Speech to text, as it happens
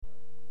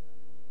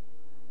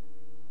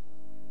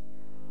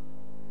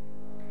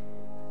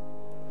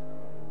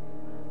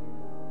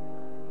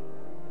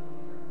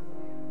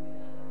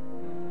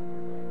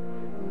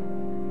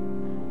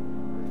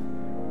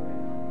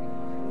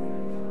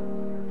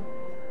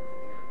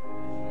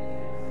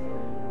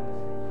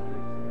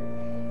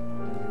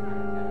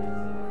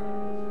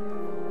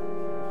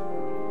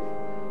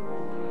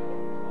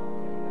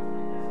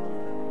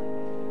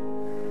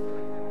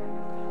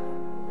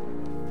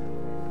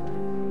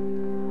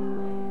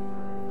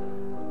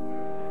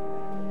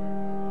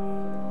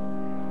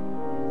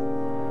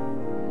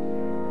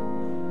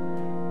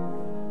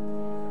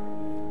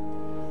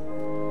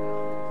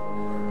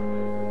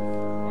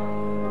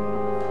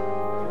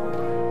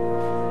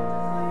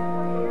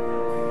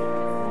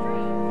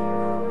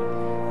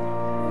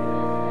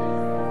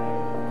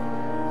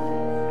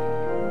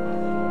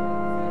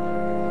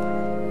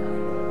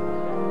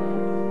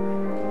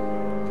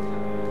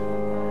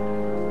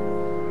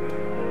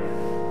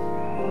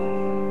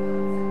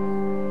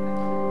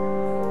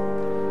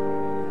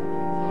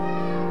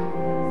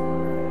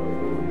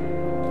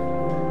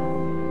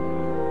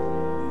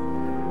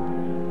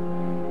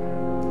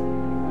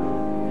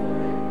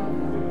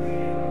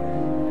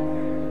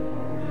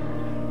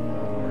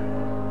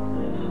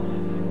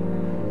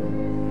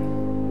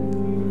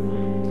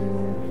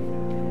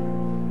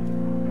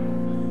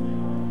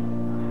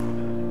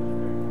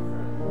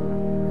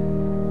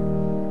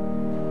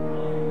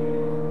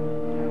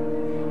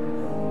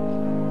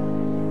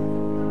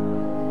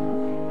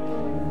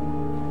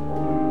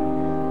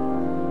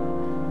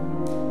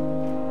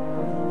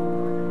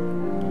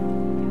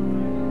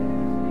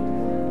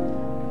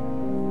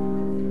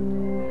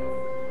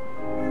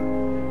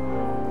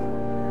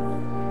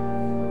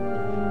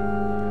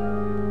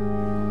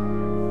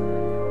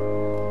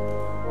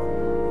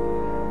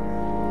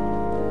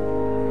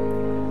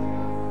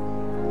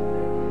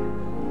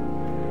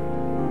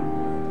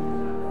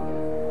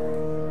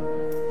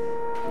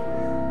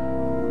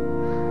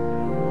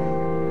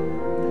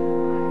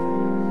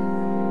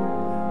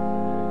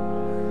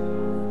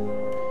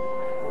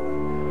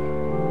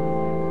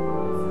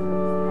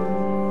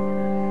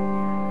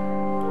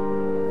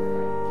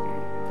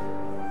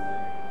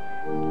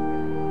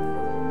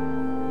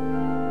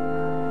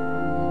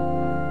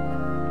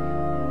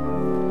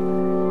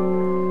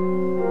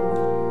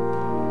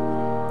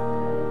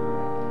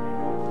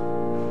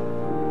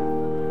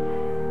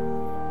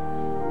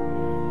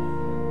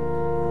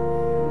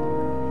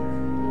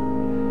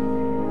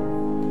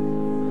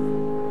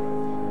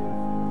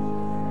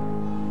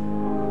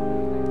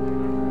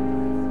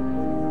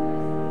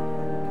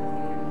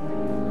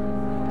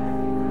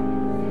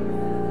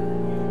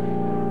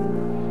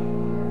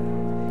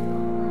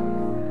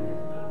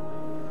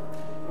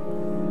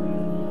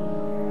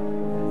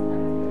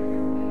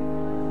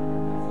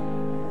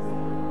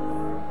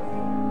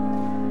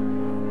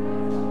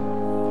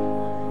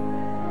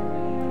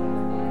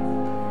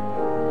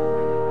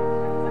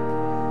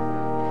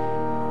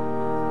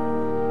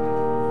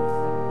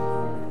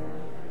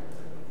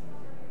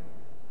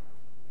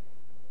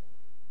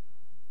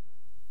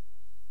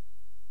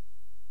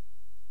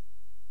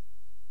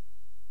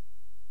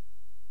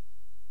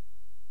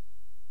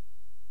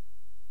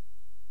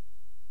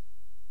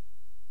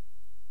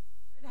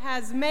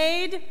has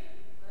made.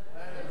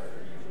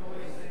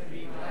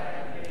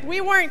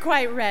 We weren't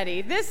quite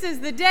ready. This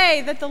is the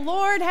day that the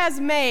Lord has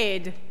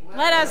made.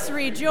 Let us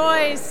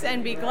rejoice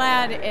and be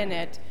glad in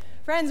it.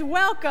 Friends,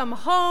 welcome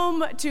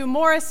home to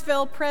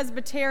Morrisville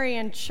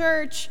Presbyterian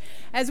Church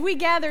as we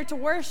gather to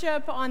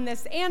worship on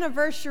this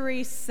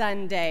anniversary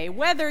Sunday.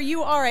 Whether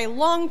you are a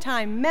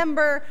longtime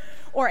member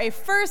or a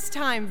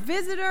first-time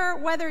visitor,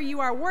 whether you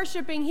are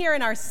worshiping here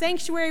in our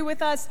sanctuary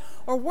with us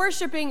or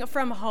worshiping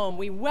from home,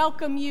 we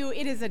welcome you.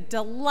 It is a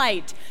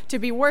delight to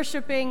be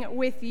worshiping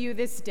with you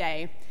this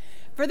day.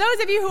 For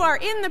those of you who are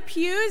in the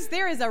pews,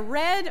 there is a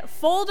red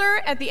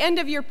folder at the end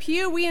of your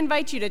pew. We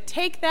invite you to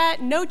take that,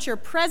 note your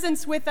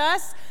presence with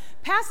us,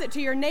 pass it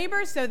to your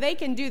neighbors so they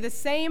can do the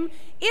same.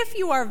 If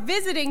you are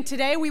visiting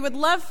today, we would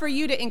love for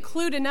you to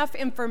include enough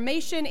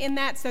information in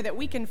that so that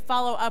we can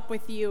follow up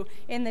with you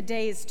in the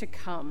days to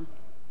come.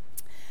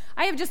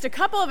 I have just a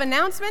couple of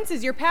announcements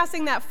as you're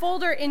passing that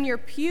folder in your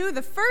pew.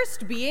 The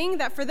first being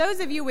that for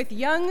those of you with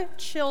young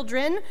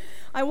children,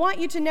 I want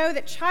you to know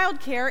that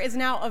childcare is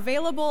now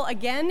available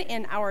again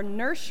in our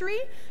nursery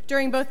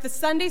during both the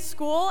Sunday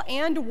school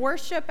and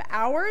worship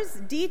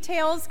hours.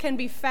 Details can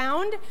be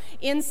found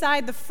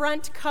inside the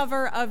front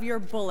cover of your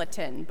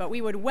bulletin. But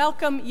we would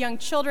welcome young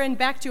children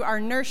back to our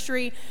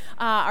nursery.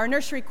 Our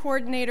nursery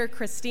coordinator,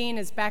 Christine,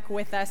 is back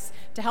with us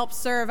to help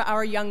serve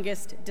our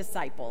youngest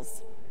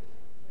disciples.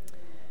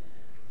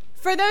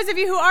 For those of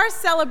you who are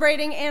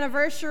celebrating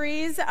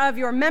anniversaries of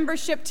your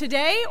membership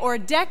today or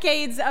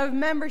decades of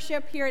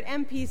membership here at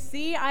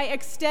MPC, I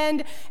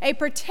extend a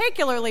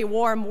particularly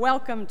warm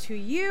welcome to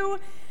you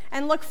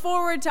and look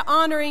forward to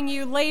honoring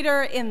you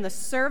later in the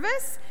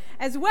service,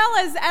 as well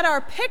as at our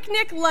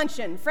picnic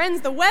luncheon. Friends,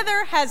 the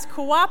weather has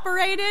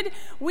cooperated.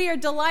 We are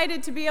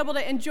delighted to be able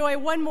to enjoy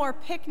one more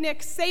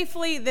picnic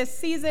safely this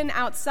season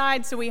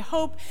outside, so we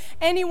hope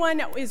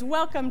anyone is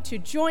welcome to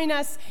join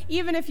us.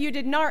 Even if you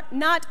did not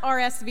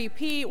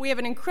RSVP, we have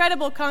an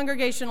incredible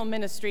congregational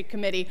ministry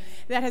committee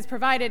that has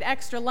provided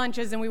extra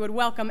lunches, and we would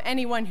welcome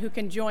anyone who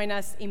can join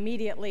us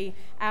immediately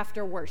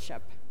after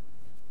worship.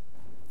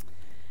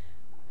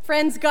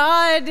 Friends,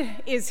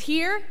 God is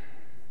here.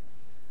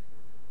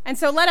 And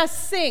so let us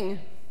sing,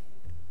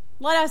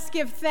 let us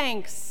give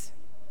thanks,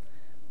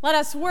 let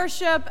us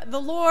worship the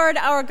Lord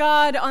our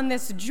God on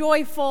this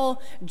joyful,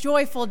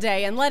 joyful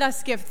day, and let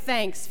us give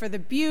thanks for the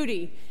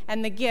beauty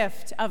and the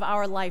gift of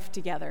our life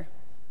together.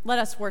 Let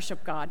us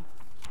worship God.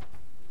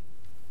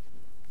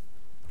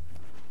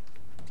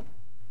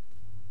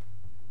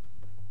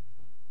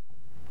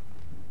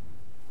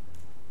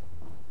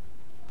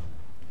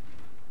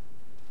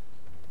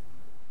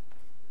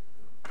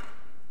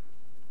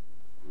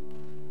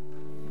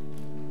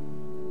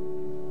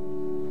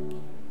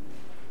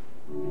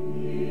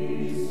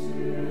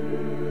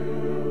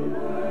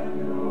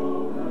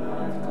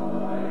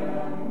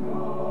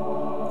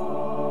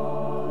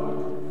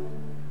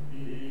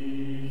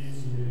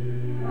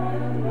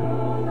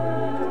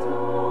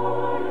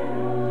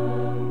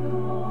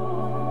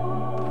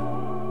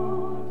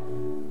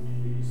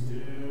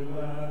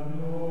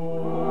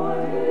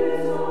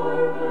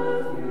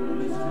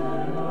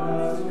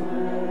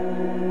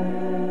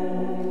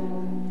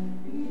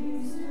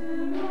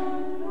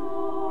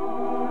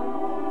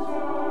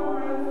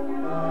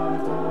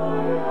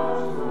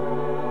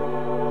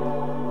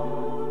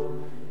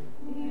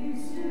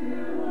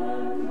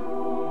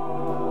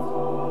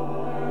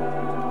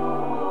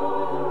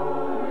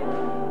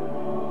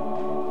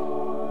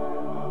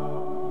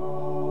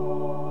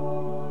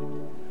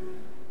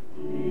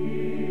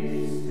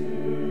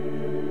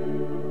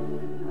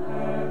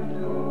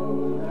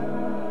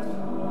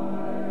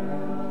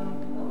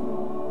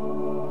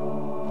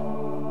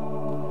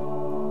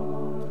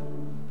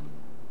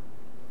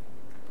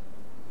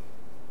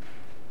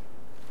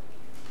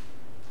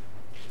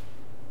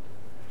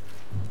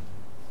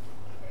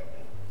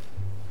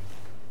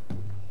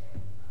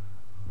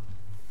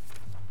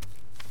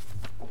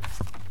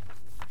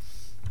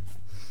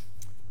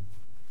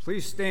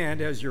 Please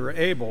stand as you're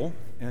able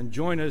and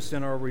join us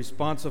in our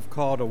responsive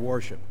call to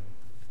worship.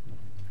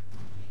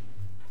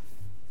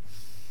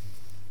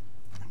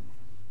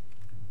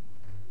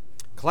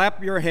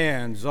 Clap your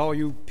hands, all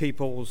you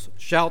peoples.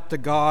 Shout to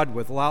God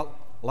with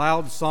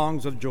loud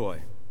songs of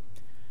joy.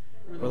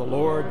 For the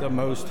Lord, the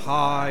Most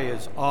High,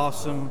 is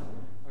awesome,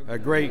 a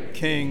great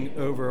King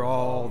over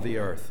all the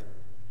earth.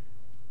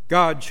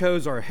 God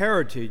chose our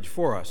heritage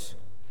for us,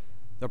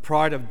 the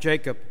pride of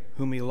Jacob,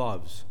 whom he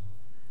loves.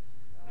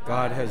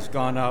 God has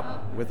gone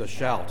up with a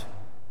shout,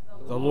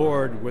 the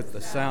Lord with the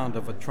sound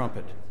of a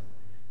trumpet.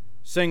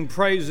 Sing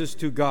praises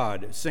to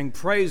God, sing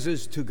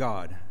praises to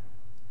God.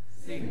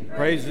 Sing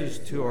praises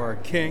to our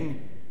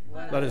King.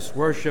 Let us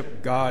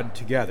worship God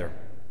together.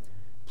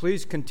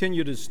 Please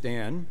continue to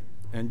stand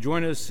and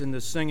join us in the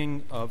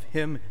singing of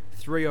hymn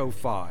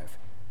 305.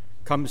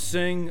 Come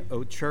sing,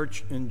 O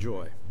church, in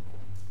joy.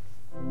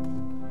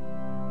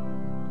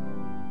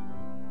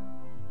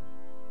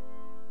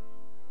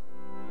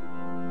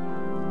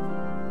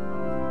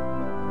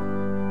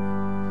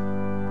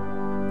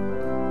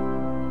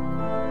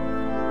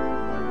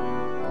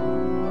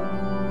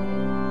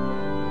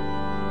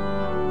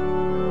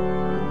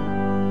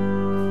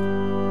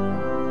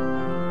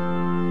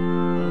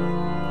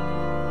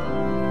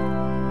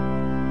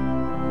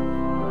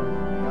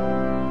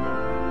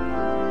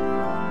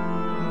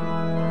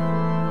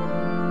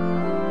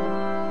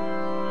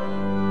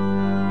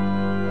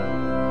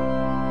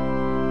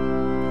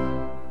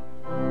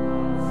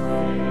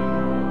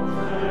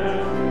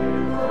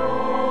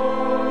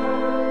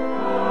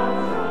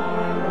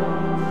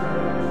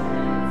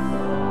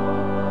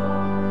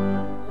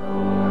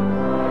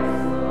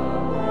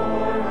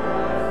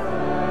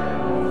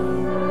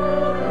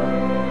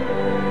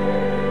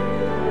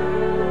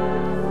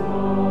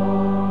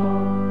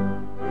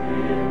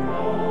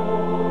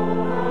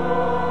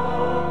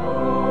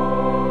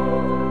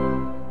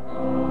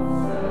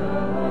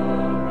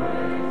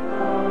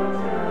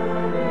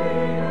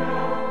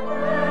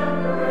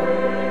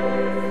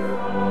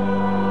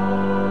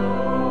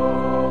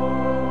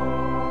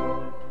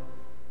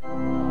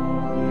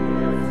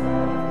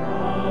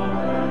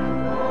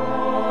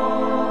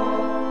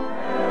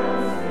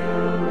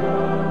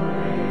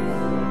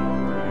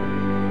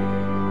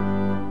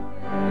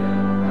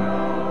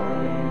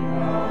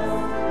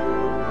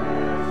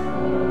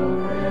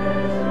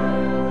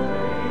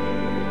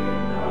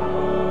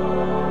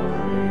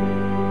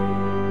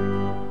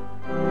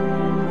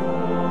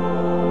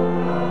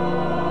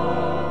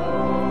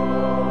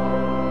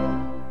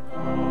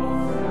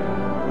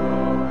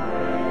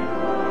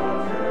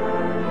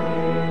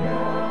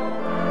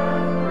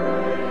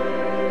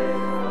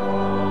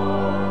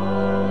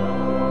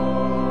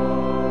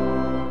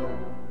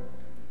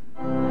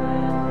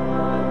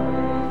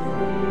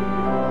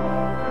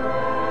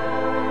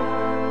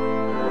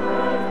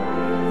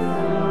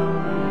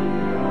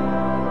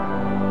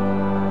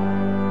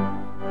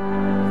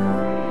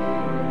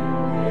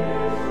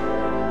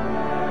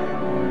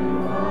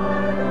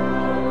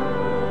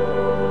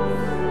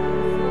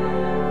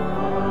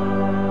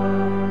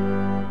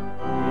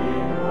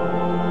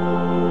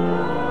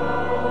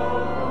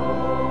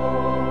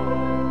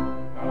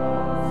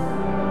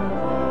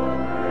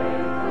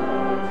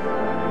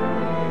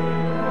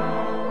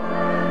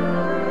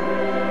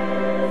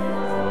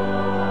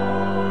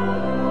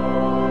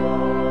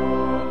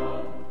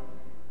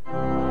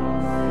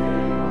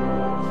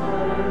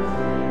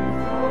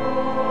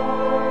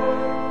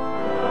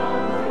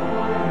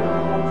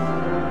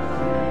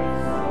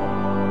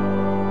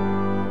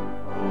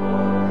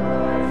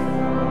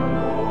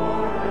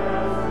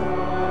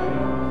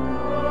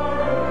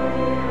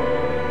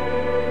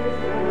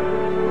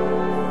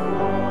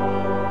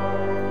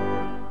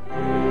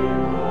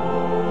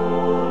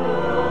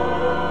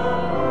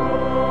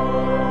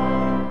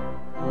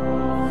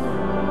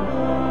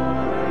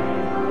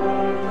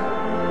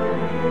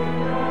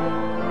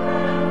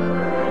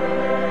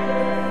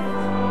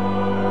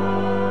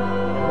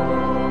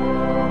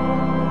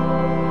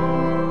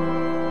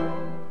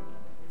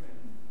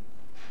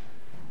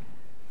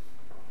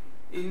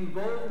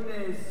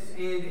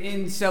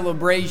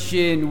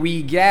 celebration,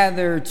 we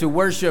gather to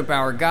worship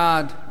our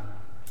God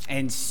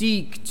and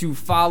seek to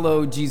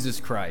follow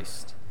Jesus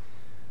Christ.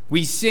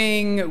 We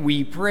sing,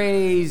 we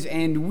praise,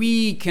 and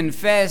we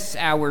confess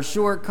our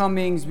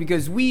shortcomings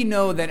because we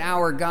know that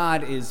our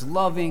God is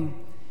loving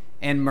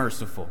and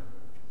merciful.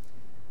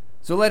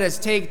 So let us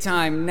take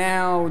time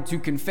now to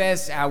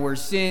confess our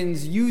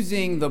sins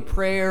using the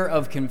prayer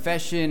of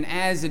confession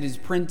as it is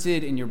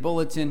printed in your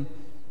bulletin,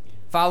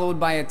 followed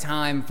by a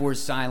time for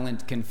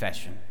silent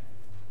confession.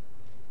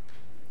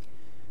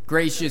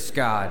 Gracious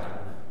God,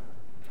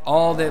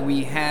 all that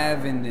we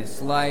have in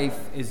this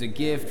life is a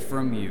gift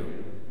from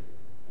you,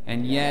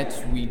 and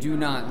yet we do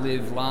not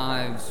live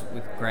lives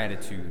with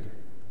gratitude.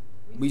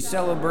 We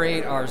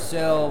celebrate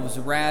ourselves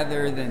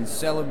rather than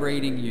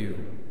celebrating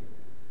you.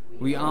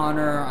 We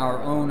honor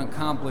our own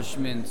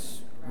accomplishments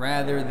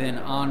rather than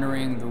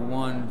honoring the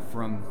one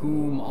from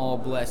whom all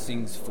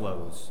blessings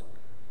flows.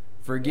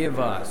 Forgive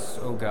us,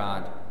 O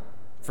God,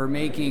 for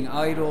making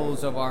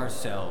idols of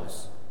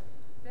ourselves.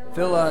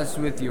 Fill us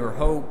with your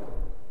hope.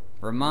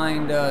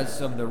 Remind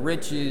us of the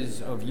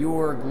riches of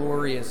your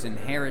glorious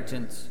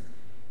inheritance.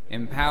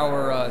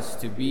 Empower us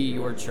to be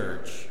your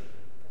church,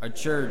 a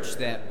church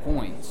that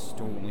points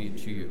only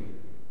to you.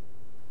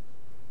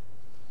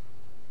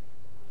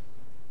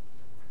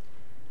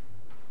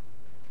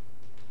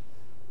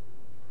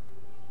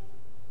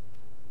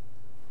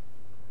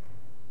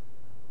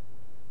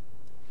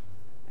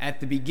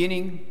 At the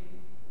beginning,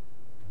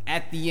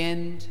 at the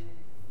end,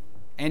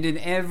 and in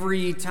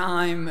every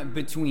time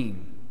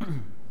between.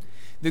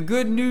 The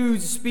good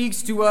news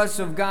speaks to us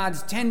of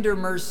God's tender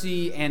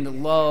mercy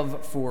and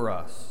love for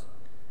us.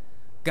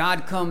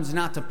 God comes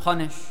not to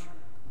punish,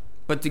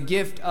 but to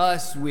gift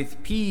us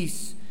with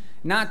peace,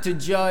 not to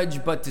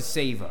judge, but to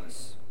save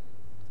us.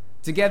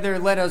 Together,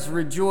 let us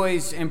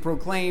rejoice and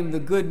proclaim the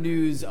good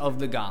news of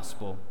the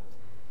gospel.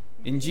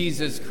 In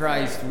Jesus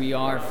Christ, we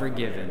are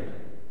forgiven.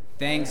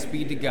 Thanks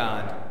be to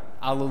God.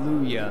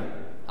 Alleluia.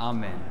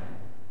 Amen.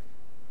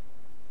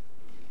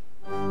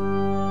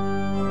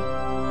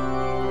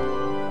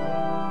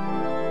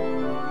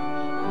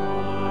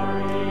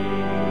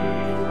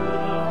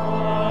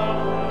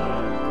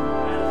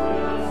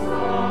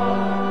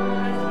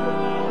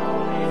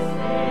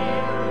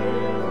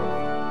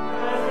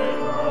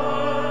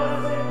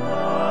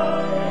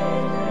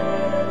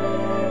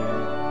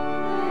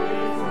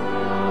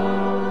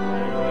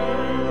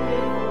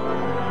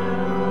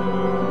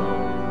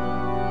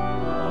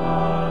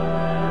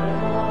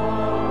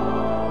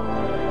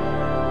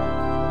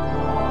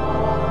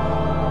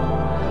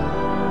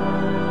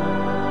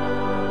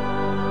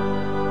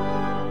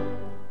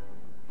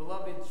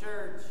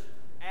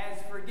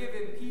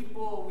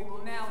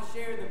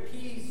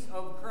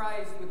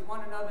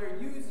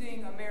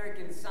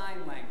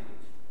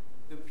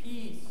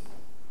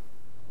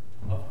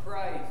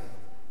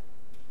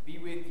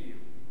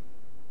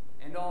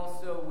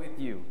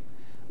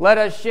 Let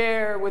us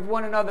share with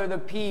one another the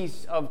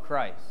peace of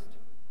Christ.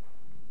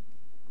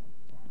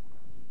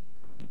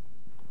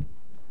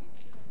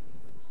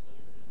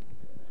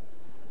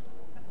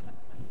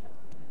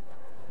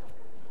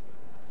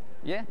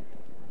 Yeah?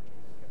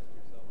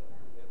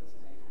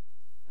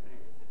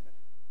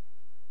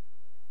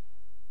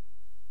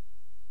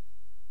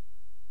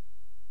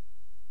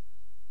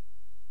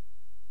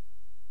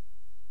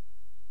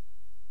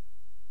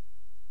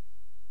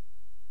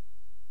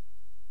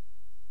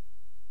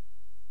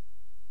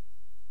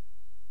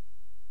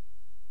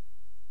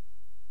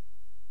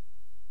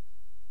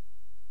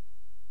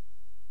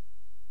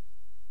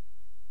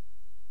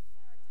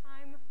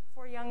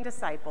 Young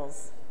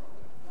disciples.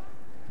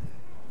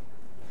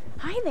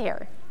 Hi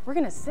there. We're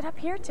going to sit up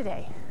here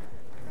today.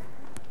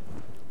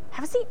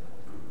 Have a seat.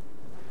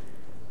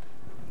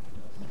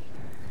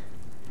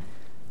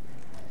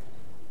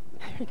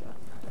 There we go.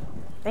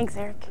 Thanks,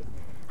 Eric.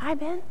 Hi,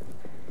 Ben.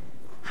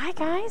 Hi,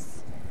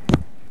 guys.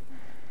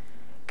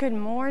 Good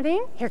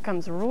morning. Here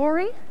comes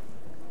Rory.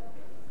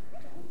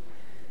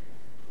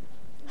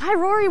 Hi,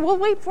 Rory. We'll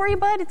wait for you,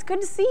 bud. It's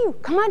good to see you.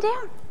 Come on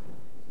down.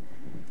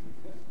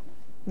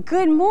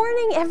 Good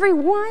morning,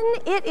 everyone.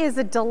 It is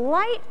a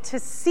delight to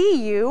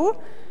see you.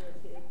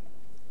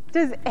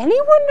 Does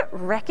anyone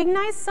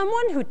recognize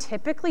someone who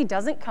typically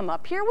doesn't come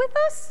up here with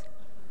us?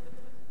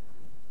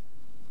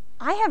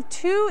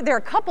 There are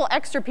a couple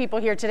extra people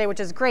here today, which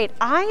is great.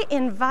 I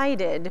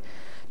invited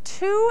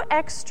 2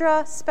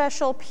 extra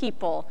special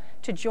people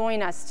to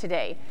join us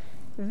today.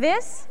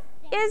 This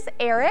is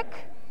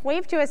Eric.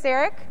 Wave to us,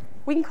 Eric.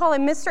 We can call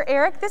him Mr.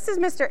 Eric. This is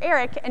Mr.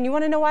 Eric, and you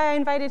want to know why I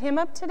invited him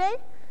up today?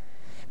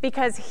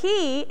 Because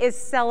he is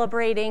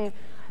celebrating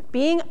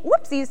being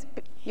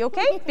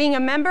a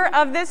member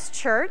of this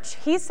church.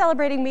 He's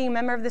celebrating being a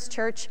member of this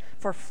church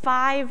for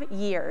 5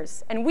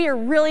 years. And we are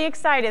really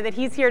excited that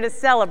he's here to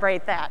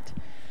celebrate that.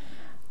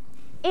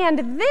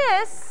 And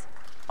this,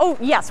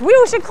 yes,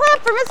 we should clap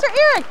for Mr.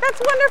 Eric. That's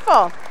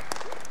wonderful.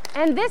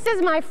 And this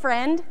is my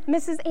friend,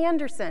 Mrs.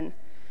 Anderson.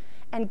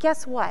 And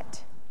guess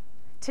what?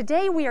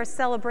 Today we are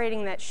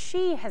celebrating that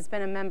she has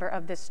been a member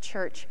of this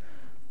church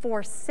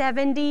for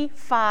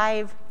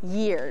 75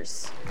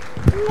 years.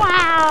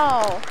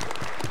 Wow!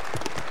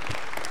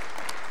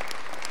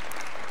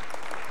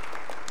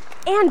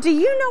 And do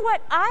you know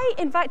what?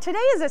 Today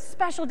is a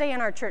special day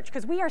in our church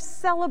because we are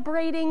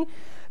celebrating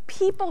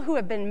people who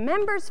have been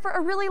members for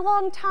a really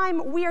long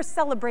time. We are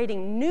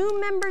celebrating new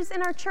members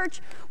in our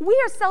church. We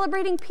are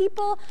celebrating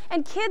people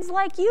and kids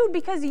like you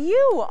because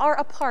you are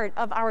a part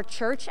of our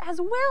church as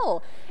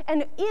well.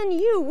 And in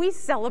you, we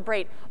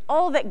celebrate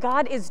all that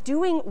God is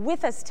doing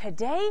with us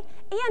today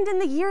and in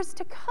the years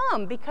to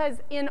come, because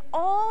in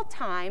all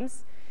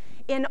times,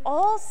 in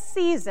all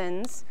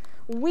seasons,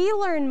 we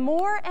learn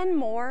more and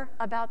more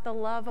about the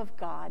love of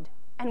God.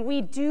 And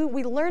we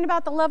learn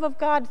about the love of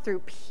God through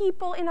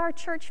people in our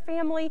church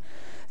family,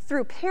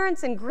 through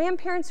parents and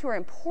grandparents who are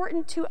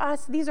important to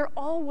us. These are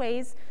all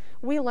ways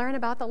we learn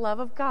about the love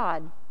of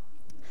God.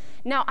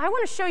 Now, I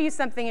want to show you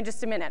something in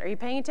just a minute. Are you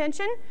paying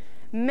attention?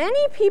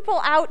 Many people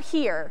out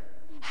here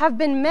have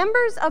been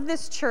members of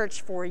this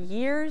church for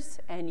years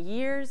and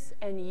years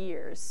and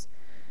years.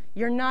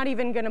 You're not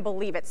even going to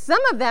believe it.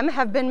 Some of them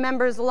have been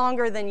members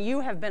longer than you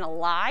have been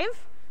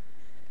alive.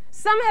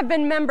 Some have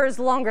been members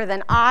longer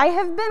than I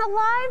have been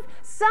alive.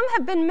 Some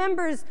have been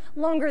members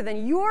longer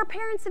than your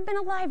parents have been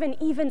alive, and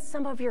even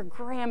some of your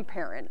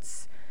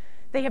grandparents.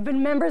 They have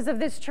been members of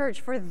this church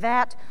for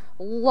that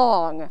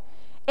long.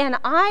 And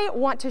I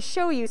want to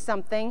show you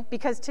something,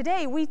 because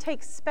today we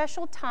take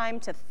special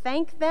time to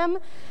thank them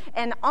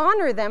and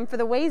honor them for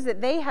the ways that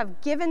they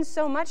have given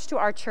so much to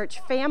our church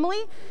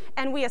family.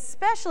 And we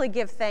especially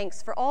give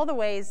thanks for all the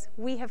ways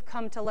we have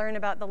come to learn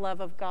about the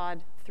love of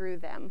God through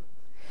them.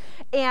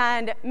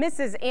 And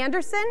Mrs.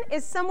 Anderson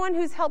is someone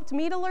who's helped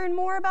me to learn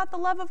more about the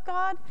love of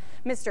God.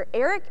 Mr.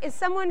 Eric is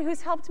someone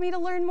who's helped me to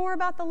learn more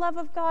about the love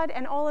of God.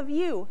 And all of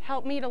you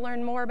help me to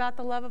learn more about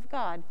the love of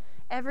God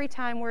every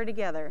time we're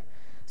together.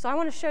 So I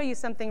want to show you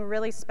something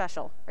really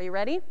special. Are you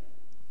ready?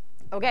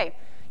 Okay.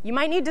 You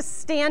might need to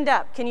stand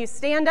up. Can you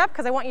stand up?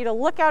 Because I want you to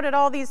look out at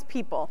all these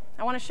people.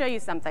 I want to show you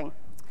something.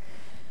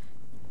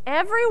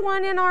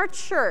 Everyone in our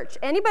church,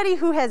 anybody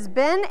who has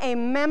been a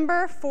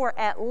member for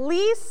at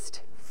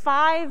least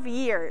 5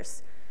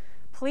 years,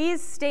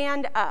 please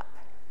stand up.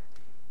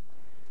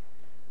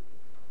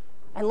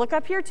 And look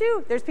up here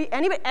too. There's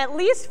anybody at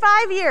least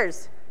 5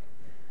 years.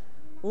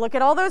 Look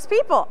at all those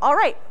people. All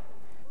right.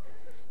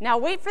 Now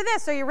wait for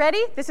this. Are you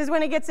ready? This is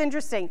when it gets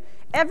interesting.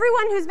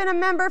 Everyone who's been a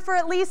member for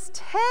at least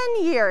 10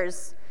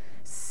 years,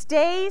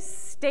 stay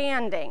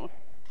standing.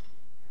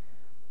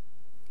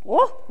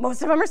 Oh,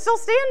 most of them are still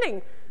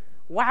standing.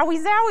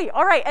 Wowie zowie.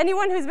 All right,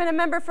 anyone who's been a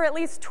member for at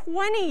least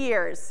 20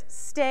 years,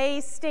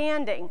 stay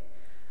standing.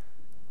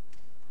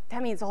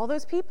 That means all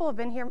those people have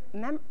been here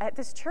at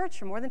this church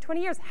for more than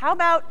 20 years. How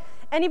about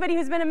anybody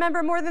who's been a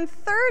member more than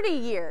 30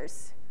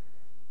 years?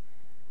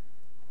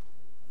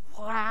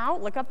 Wow,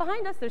 look up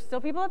behind us. There's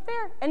still people up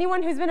there.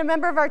 Anyone who's been a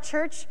member of our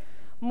church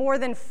more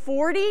than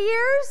 40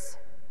 years?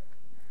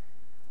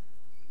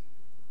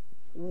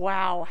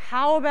 Wow,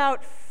 how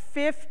about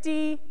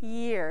 50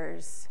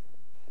 years?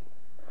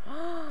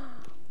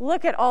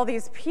 Look at all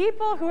these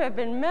people who have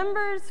been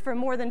members for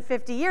more than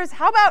 50 years.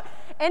 How about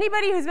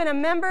anybody who's been a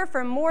member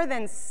for more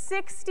than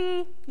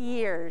 60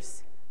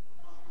 years?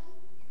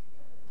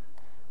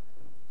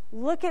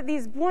 Look at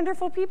these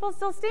wonderful people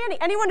still standing.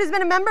 Anyone who's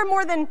been a member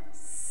more than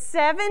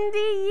 70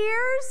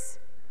 years?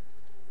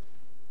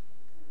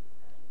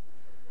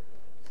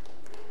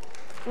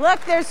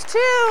 Look, there's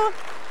two.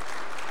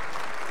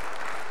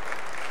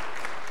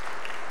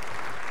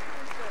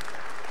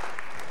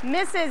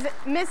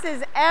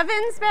 Mrs.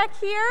 Evans back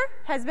here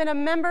has been a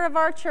member of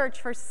our church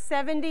for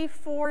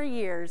 74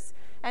 years.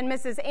 And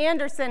Mrs.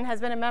 Anderson has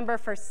been a member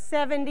for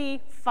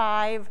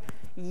 75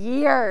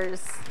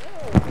 years.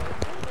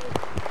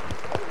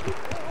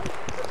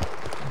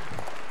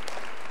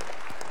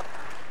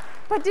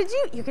 But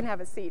you can have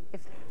a seat.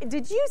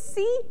 Did you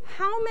see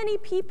how many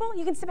people,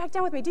 you can sit back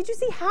down with me, did you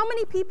see how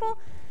many people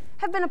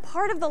have been a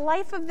part of the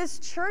life of this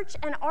church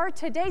and are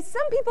today?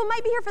 Some people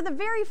might be here for the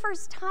very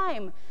first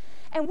time.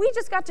 And we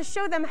just got to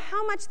show them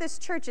how much this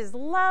church is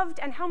loved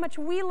and how much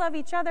we love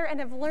each other and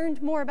have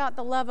learned more about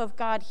the love of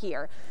God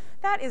here.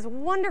 That is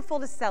wonderful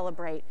to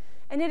celebrate.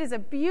 And it is a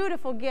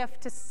beautiful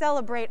gift to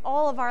celebrate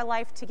all of our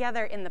life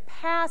together in the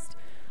past,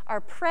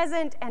 our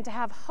present, and to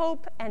have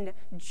hope and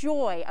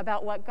joy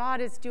about what God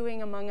is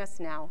doing among us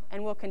now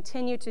and will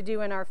continue to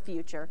do in our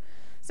future.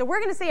 So we're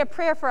going to say a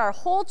prayer for our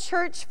whole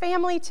church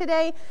family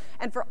today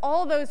and for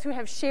all those who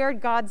have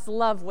shared God's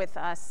love with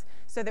us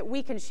so that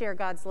we can share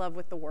God's love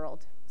with the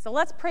world. So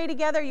let's pray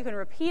together. You can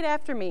repeat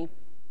after me.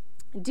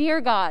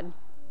 Dear God,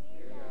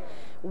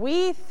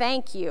 we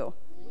thank you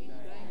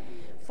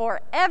for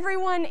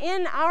everyone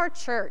in our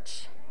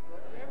church,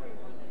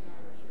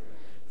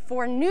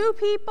 for new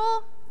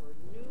people,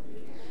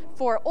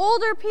 for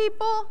older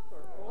people,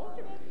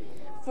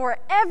 for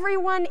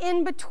everyone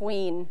in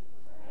between,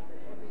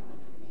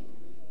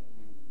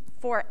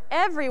 for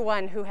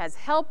everyone who has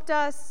helped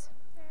us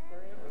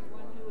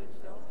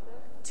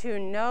to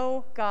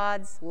know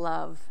God's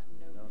love.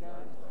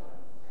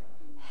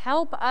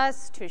 Help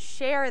us to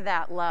share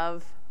that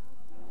love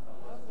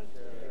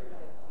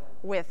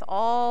with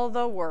all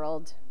the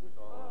world.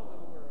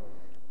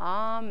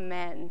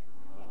 Amen.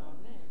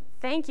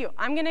 Thank you.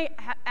 I'm going to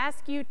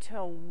ask you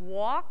to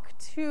walk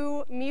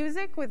to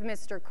music with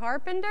Mr.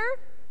 Carpenter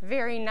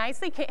very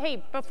nicely.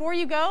 Hey, before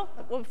you go,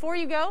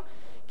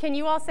 can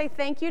you all say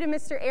thank you to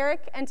Mr.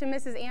 Eric and to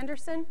Mrs.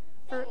 Anderson?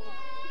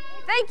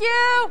 Thank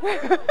you!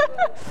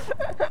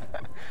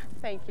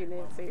 Thank you,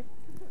 Nancy.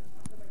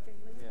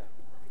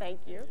 Thank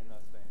you.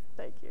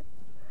 Thank you.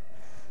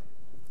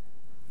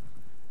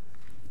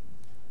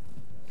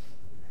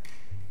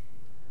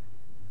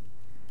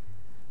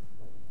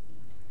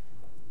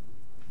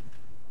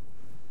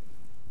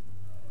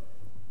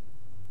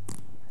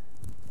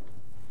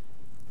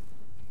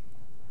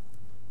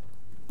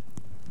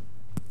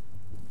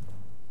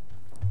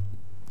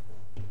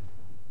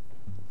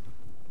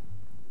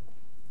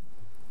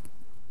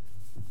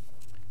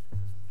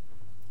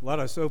 Let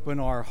us open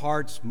our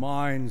hearts,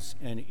 minds,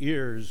 and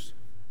ears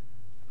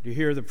to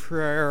hear the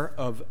prayer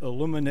of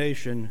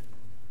illumination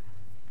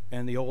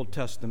and the Old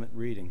Testament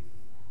reading.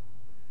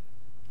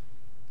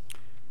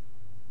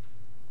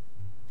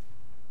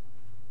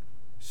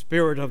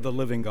 Spirit of the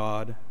living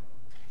God,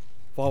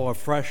 fall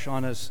afresh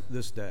on us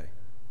this day.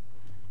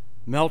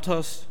 Melt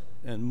us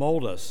and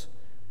mold us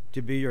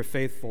to be your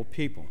faithful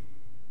people.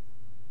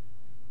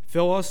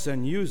 Fill us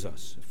and use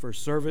us for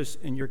service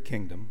in your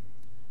kingdom.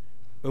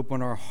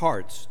 Open our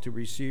hearts to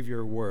receive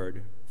your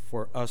word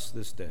for us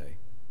this day.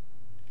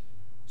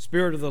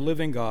 Spirit of the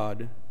living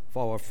God,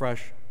 fall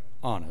afresh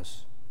on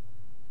us.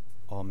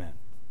 Amen.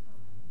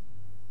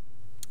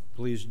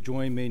 Please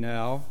join me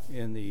now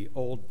in the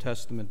Old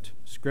Testament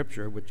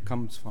scripture, which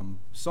comes from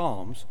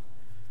Psalms.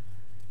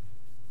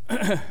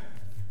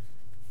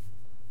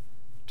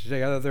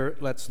 Together,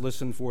 let's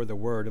listen for the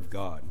word of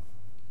God.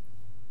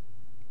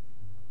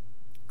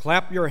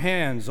 Clap your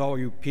hands, all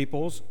you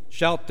peoples.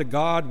 Shout to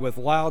God with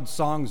loud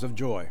songs of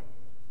joy.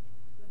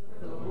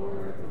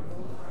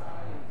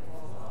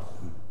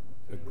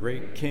 The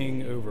great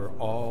King over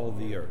all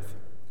the earth.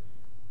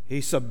 He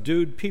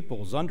subdued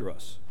peoples under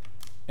us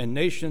and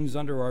nations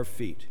under our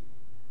feet.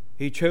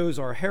 He chose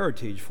our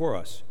heritage for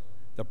us,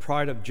 the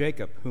pride of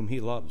Jacob, whom he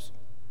loves.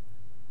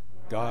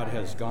 God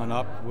has gone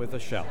up with a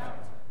shout,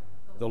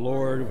 the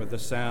Lord with the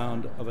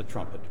sound of a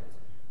trumpet.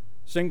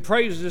 Sing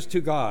praises to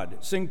God.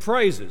 Sing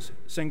praises.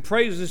 Sing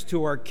praises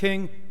to our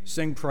King.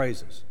 Sing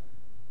praises.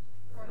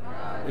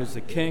 God is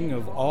the King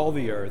of all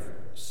the earth.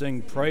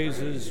 Sing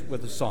praises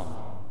with a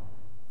song.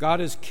 God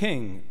is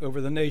King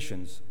over the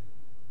nations.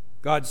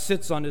 God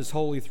sits on his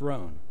holy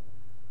throne.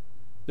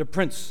 The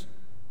prince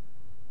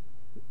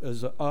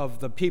of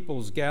the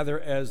peoples gather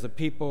as the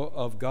people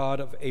of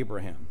God of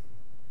Abraham.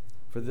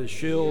 For the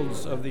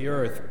shields of the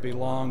earth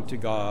belong to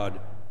God.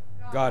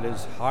 God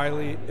is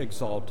highly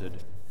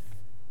exalted.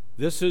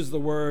 This is the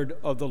word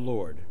of the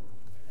Lord.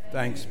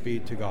 Thanks be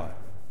to God.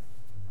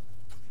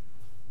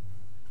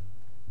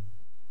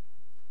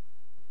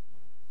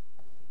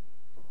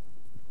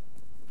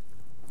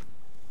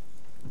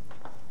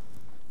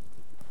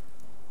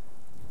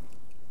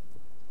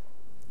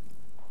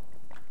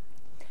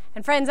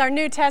 And friends, our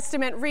New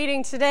Testament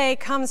reading today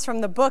comes from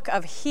the book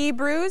of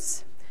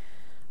Hebrews,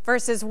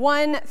 verses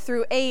 1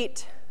 through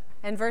 8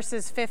 and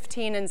verses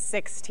 15 and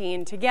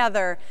 16.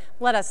 Together,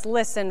 let us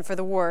listen for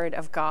the word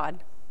of God.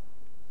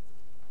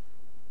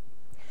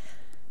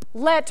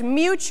 Let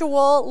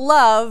mutual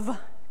love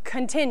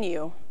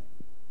continue.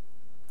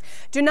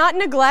 Do not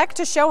neglect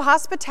to show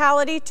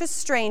hospitality to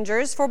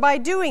strangers, for by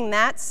doing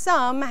that,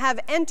 some have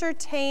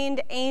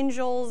entertained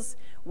angels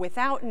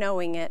without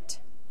knowing it.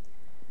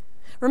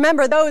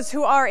 Remember those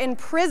who are in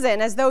prison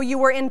as though you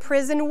were in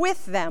prison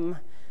with them.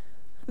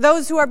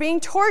 Those who are being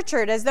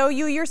tortured as though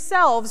you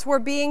yourselves were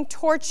being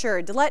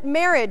tortured. Let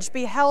marriage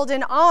be held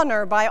in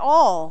honor by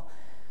all.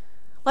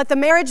 Let the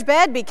marriage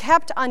bed be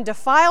kept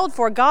undefiled,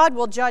 for God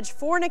will judge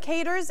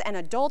fornicators and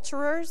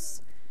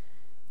adulterers.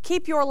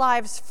 Keep your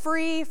lives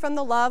free from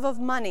the love of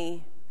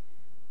money,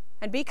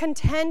 and be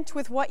content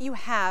with what you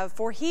have,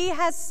 for he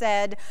has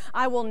said,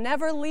 I will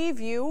never leave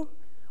you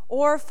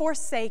or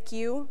forsake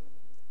you.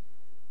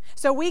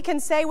 So we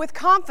can say with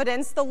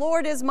confidence, the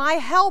Lord is my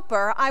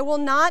helper. I will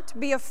not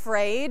be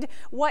afraid.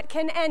 What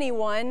can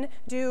anyone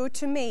do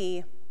to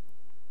me?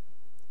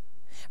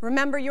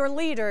 Remember your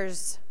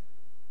leaders,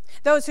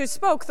 those who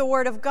spoke the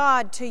word of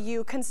God to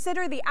you.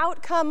 Consider the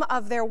outcome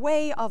of their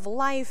way of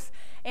life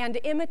and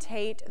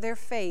imitate their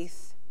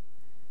faith.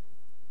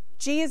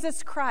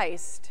 Jesus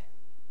Christ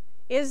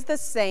is the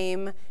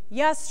same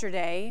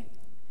yesterday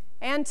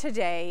and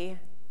today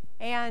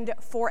and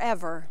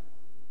forever.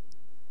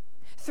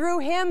 Through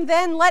him,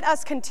 then, let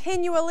us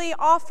continually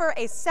offer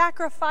a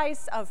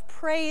sacrifice of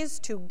praise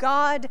to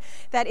God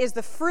that is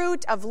the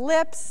fruit of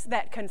lips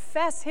that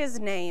confess his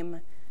name.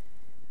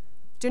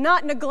 Do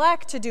not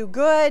neglect to do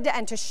good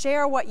and to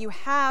share what you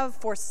have,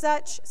 for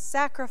such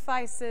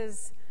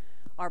sacrifices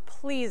are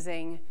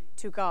pleasing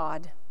to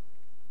God.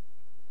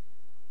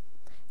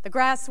 The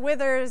grass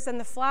withers and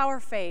the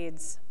flower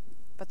fades,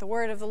 but the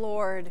word of the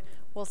Lord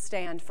will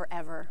stand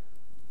forever.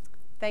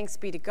 Thanks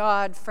be to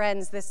God.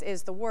 Friends, this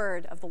is the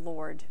word of the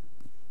Lord.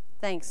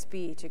 Thanks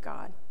be to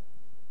God.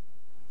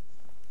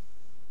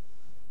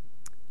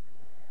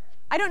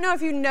 I don't know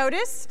if you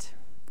noticed,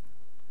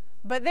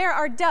 but there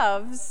are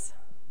doves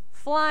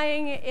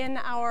flying in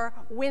our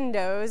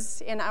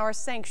windows in our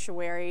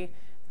sanctuary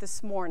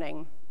this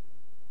morning.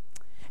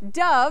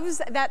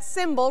 Doves, that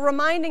symbol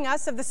reminding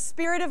us of the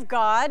Spirit of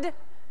God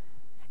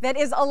that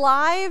is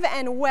alive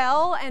and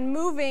well and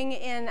moving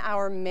in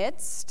our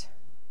midst.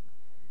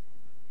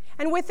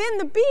 And within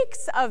the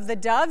beaks of the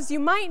doves, you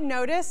might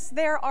notice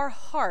there are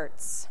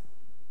hearts.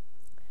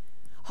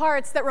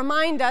 Hearts that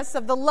remind us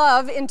of the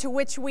love into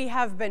which we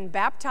have been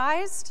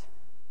baptized.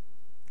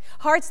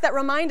 Hearts that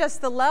remind us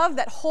the love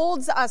that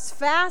holds us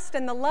fast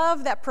and the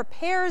love that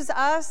prepares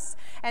us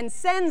and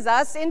sends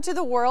us into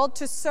the world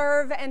to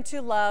serve and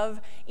to love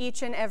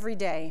each and every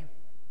day.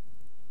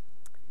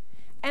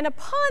 And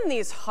upon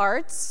these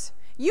hearts,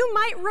 you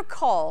might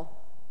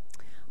recall,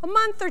 a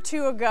month or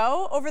two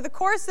ago, over the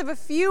course of a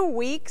few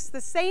weeks,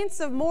 the Saints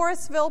of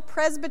Morrisville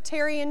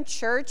Presbyterian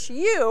Church,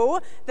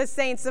 the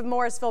Saints of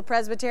Morrisville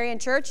Presbyterian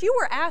Church, you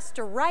were asked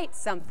to write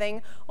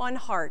something on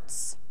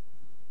hearts.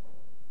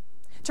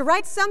 To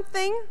write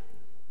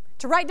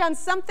down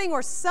something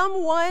or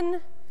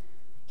someone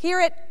here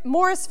at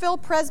Morrisville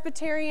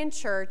Presbyterian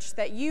Church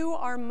that you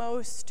are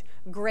most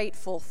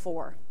grateful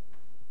for.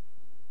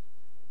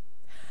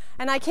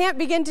 And I can't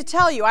begin to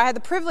tell you, I had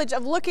the privilege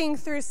of looking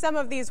through some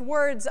of these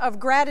words of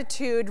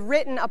gratitude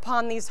written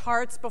upon these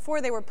hearts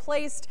before they were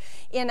placed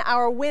in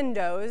our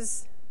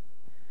windows.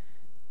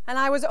 And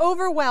I was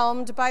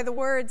overwhelmed by the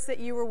words that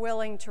you were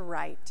willing to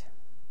write.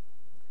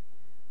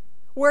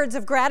 Words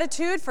of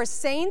gratitude for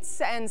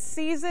saints and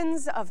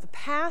seasons of the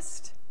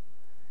past.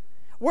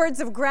 Words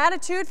of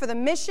gratitude for the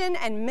mission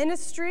and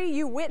ministry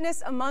you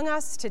witness among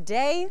us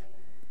today.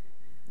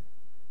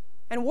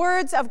 And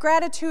words of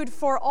gratitude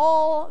for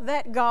all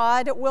that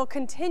God will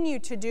continue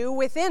to do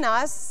within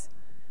us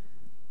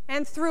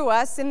and through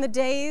us in the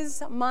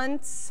days,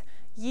 months,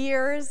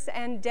 years,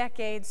 and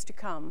decades to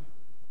come.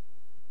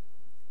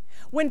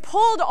 When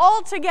pulled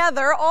all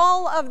together,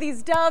 all of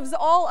these doves,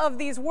 all of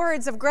these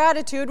words of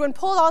gratitude, when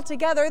pulled all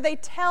together, they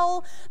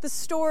tell the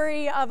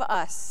story of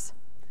us,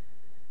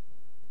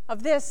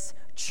 of this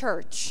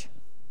church.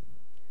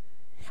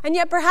 And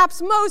yet,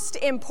 perhaps most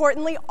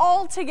importantly,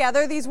 all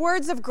together, these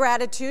words of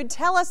gratitude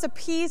tell us a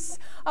piece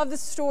of the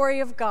story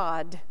of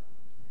God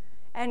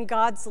and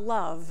God's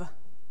love.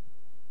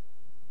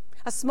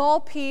 A small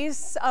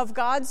piece of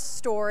God's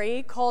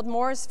story called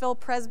Morrisville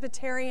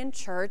Presbyterian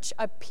Church,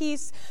 a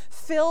piece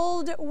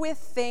filled with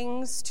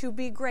things to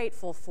be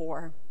grateful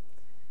for,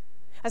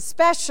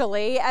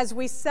 especially as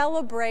we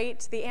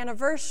celebrate the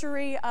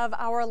anniversary of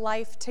our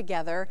life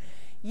together,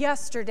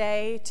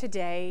 yesterday,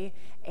 today,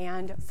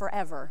 and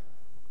forever.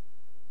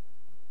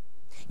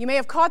 You may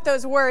have caught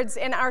those words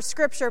in our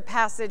scripture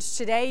passage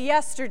today,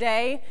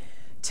 yesterday,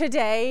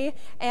 today,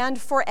 and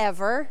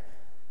forever.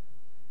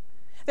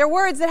 They're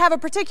words that have a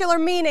particular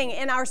meaning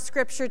in our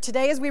scripture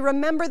today as we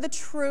remember the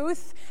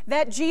truth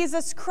that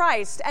Jesus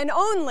Christ, and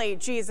only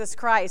Jesus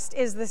Christ,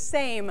 is the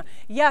same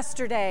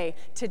yesterday,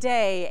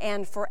 today,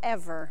 and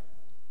forever.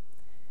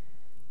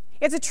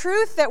 It's a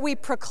truth that we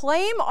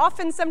proclaim,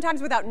 often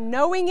sometimes without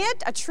knowing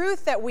it, a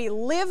truth that we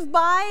live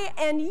by,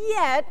 and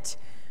yet,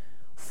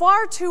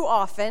 far too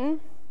often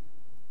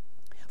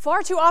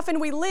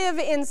we live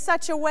in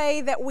such a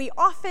way that we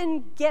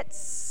often get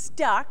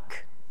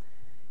stuck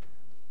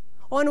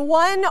on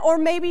one or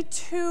maybe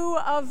two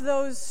of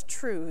those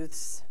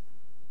truths.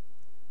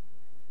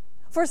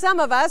 For some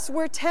of us,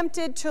 we're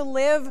tempted to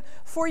live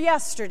for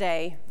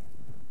yesterday,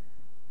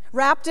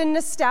 wrapped in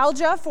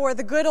nostalgia for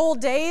the good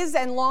old days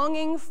and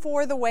longing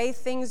for the way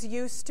things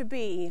used to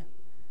be.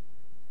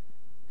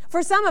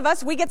 For some of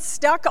us, we get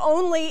stuck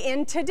only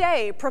in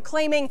today,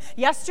 proclaiming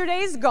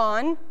yesterday's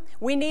gone,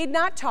 we need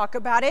not talk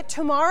about it,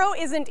 tomorrow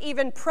isn't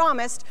even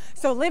promised,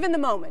 so live in the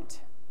moment.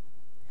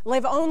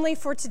 Live only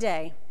for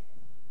today.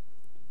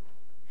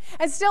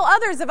 And still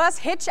others of us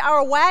hitch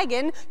our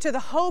wagon to the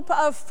hope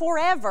of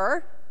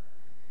forever,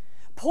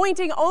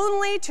 pointing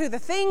only to the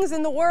things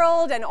in the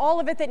world and all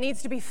of it that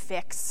needs to be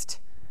fixed,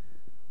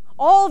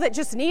 all that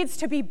just needs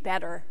to be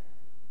better,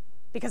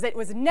 because it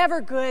was never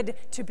good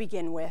to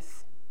begin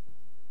with.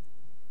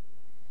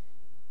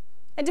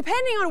 And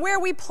depending on where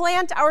we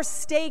plant our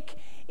stake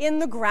in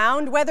the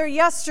ground, whether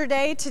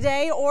yesterday,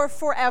 today, or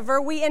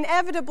forever, we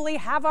inevitably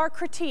have our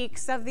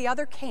critiques of the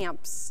other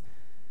camps.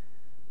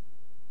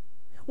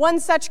 One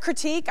such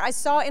critique I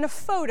saw in a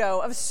photo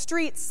of a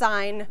street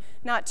sign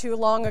not too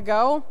long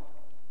ago.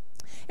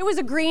 It was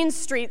a green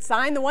street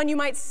sign, the one you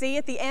might see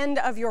at the end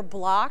of your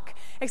block,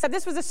 except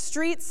this was a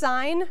street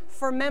sign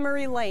for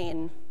Memory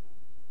Lane.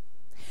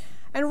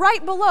 And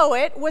right below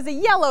it was a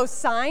yellow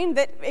sign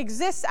that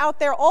exists out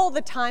there all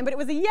the time, but it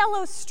was a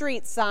yellow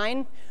street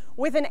sign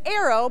with an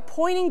arrow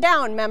pointing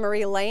down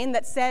Memory Lane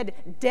that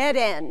said, "Dead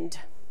end."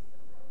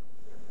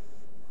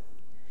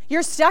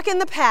 You're stuck in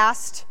the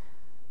past.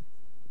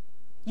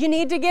 You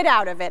need to get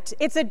out of it.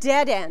 It's a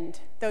dead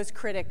end, those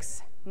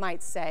critics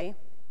might say.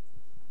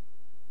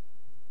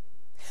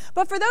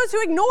 But for those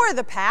who ignore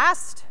the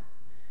past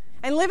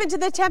and live into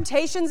the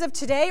temptations of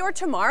today or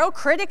tomorrow,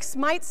 critics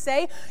might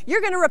say,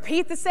 you're going to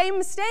repeat the same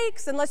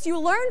mistakes unless you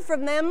learn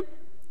from them.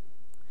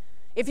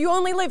 If you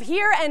only live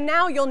here and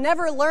now, you'll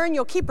never learn.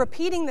 You'll keep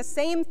repeating the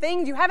same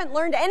things. You haven't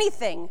learned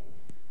anything.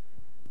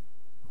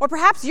 Or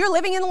perhaps you're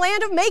living in the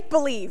land of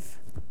make-believe,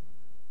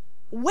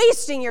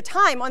 wasting your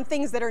time on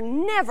things that are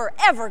never,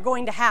 ever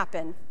going to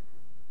happen.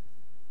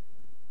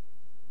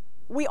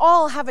 We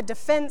all have a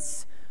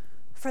defense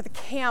for the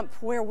camp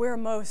where we're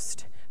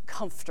most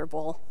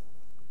comfortable.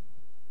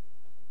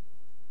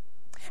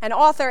 An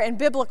author and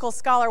biblical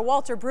scholar,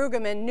 Walter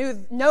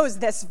Brueggemann, knows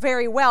this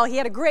very well. He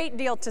had a great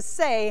deal to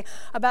say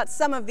about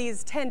some of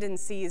these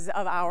tendencies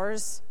of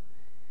ours.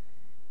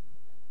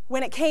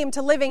 When it came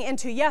to living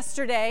into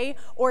yesterday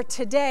or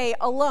today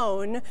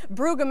alone,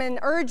 Brueggemann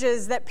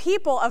urges that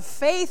people of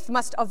faith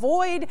must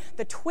avoid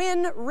the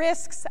twin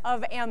risks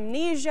of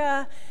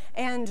amnesia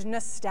and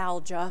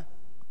nostalgia.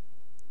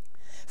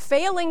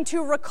 Failing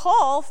to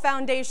recall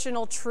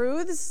foundational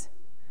truths,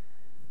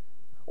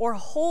 or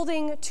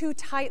holding too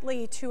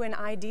tightly to an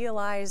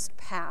idealized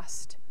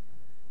past.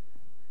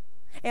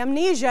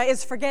 Amnesia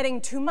is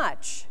forgetting too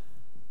much.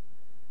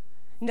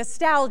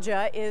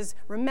 Nostalgia is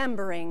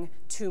remembering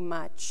too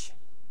much.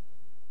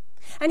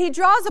 And he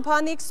draws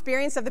upon the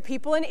experience of the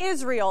people in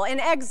Israel in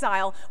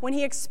exile when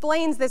he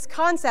explains this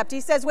concept.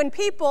 He says, when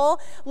people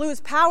lose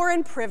power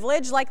and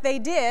privilege like they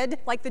did,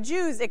 like the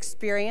Jews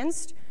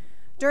experienced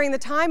during the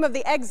time of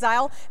the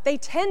exile, they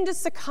tend to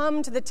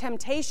succumb to the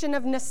temptation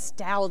of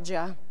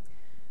nostalgia,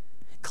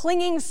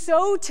 clinging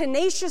so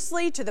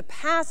tenaciously to the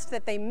past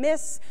that they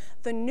miss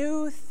the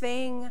new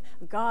thing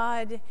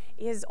God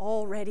is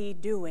already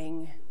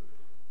doing.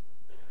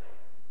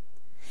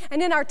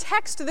 And in our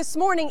text this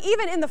morning,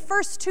 even in the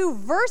first two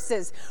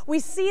verses, we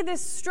see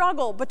this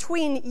struggle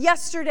between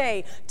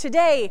yesterday,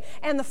 today,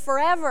 and the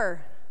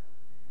forever.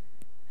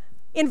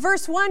 In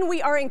verse 1,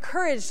 we are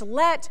encouraged,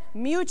 let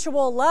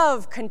mutual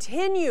love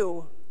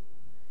continue,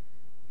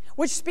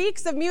 which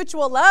speaks of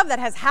mutual love that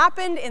has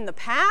happened in the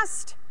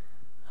past.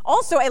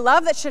 Also, a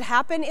love that should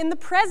happen in the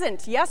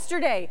present,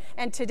 yesterday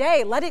and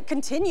today. Let it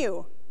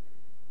continue.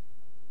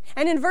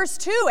 And in verse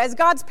 2, as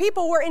God's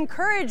people were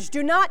encouraged,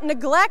 do not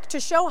neglect to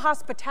show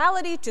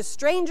hospitality to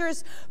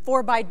strangers,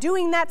 for by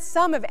doing that,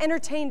 some have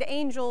entertained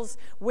angels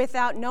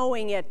without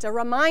knowing it. A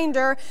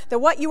reminder that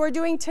what you are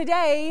doing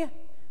today,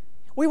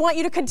 we want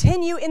you to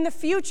continue in the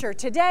future,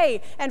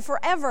 today and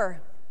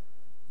forever.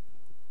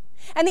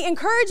 And the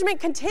encouragement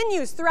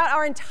continues throughout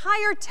our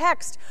entire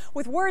text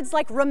with words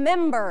like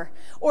remember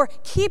or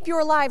keep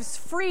your lives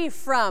free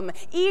from,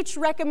 each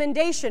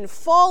recommendation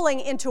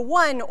falling into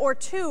one or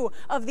two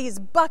of these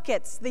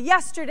buckets, the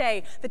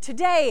yesterday, the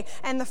today,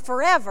 and the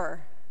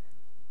forever.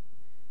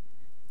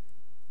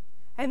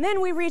 And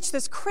then we reach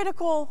this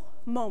critical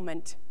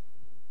moment,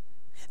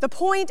 the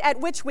point at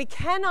which we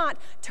cannot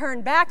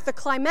turn back, the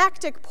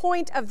climactic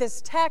point of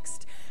this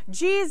text.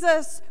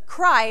 Jesus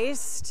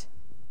Christ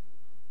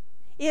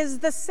is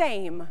the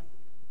same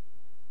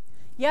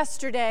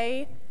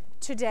yesterday,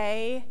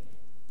 today,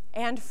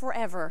 and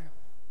forever.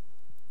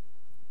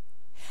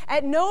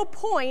 At no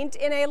point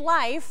in a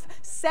life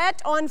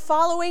set on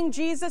following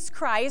Jesus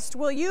Christ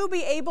will you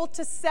be able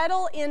to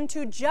settle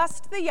into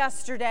just the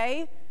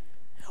yesterday,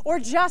 or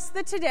just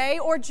the today,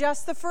 or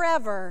just the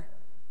forever.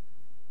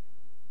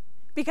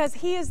 Because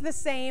he is the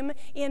same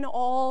in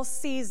all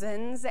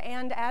seasons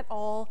and at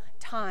all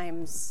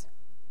times.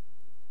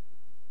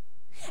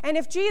 And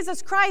if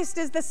Jesus Christ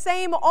is the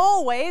same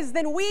always,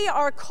 then we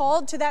are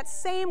called to that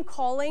same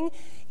calling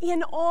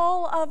in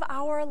all of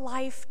our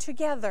life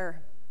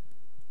together.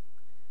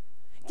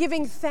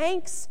 Giving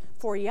thanks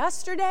for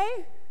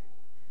yesterday,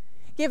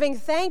 giving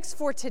thanks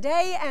for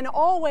today, and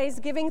always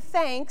giving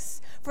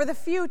thanks for the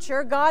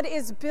future God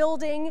is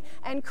building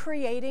and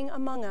creating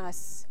among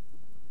us.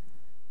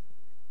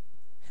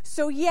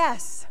 So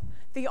yes,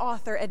 the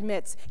author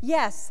admits,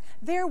 yes,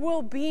 there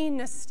will be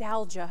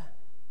nostalgia.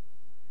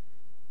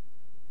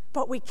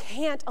 But we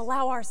can't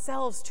allow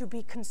ourselves to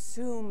be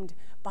consumed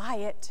by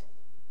it.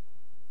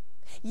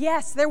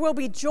 Yes, there will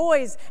be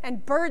joys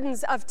and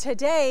burdens of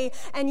today,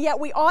 and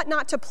yet we ought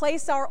not to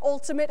place our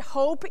ultimate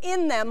hope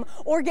in them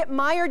or get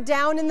mired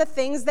down in the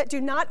things that do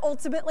not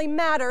ultimately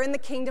matter in the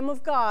kingdom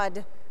of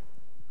God.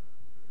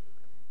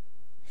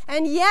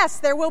 And yes,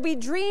 there will be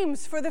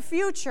dreams for the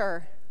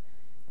future.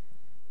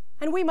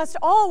 And we must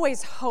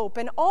always hope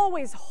and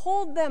always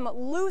hold them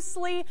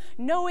loosely,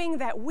 knowing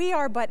that we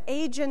are but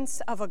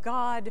agents of a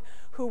God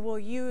who will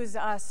use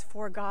us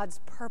for God's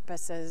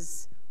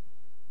purposes.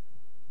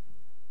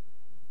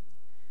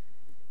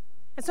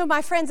 And so,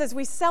 my friends, as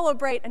we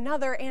celebrate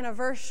another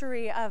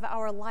anniversary of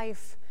our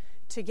life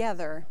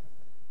together,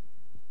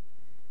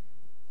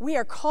 we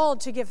are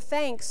called to give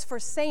thanks for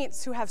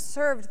saints who have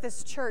served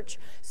this church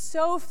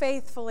so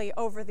faithfully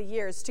over the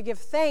years, to give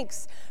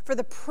thanks for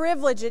the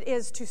privilege it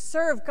is to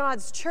serve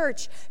God's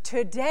church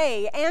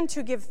today, and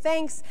to give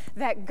thanks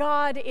that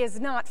God is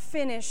not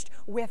finished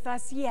with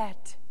us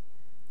yet.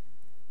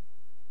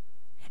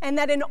 and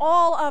that in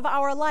all of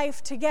our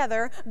life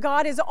together,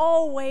 God is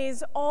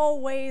always,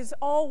 always,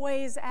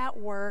 always at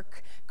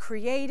work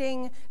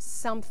creating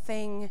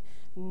something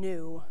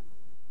new.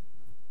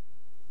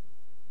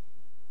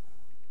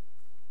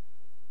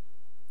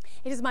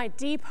 It is my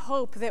deep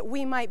hope that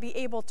we might be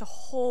able to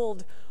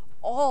hold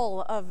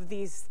all of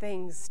these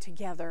things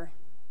together.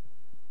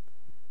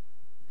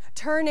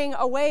 Turning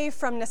away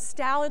from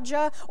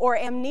nostalgia or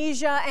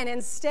amnesia and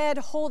instead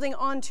holding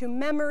on to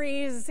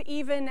memories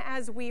even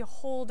as we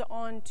hold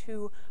on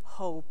to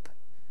hope.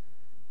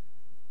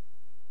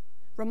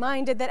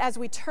 Reminded that as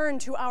we turn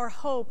to our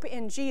hope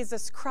in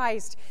Jesus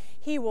Christ,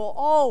 He will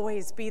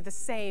always be the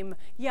same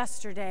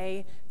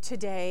yesterday,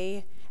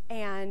 today,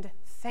 and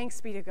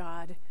thanks be to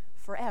God,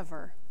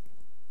 forever.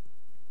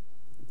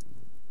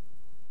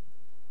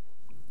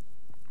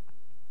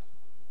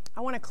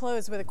 I want to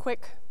close with a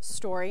quick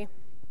story.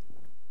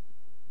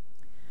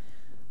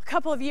 A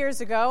couple of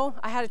years ago,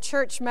 I had a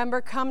church member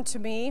come to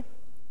me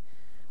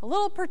a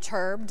little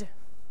perturbed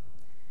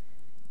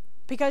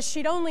because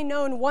she'd only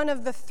known one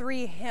of the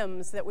 3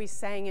 hymns that we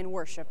sang in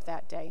worship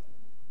that day.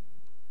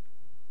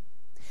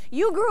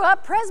 "You grew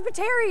up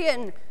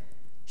Presbyterian,"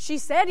 she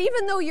said.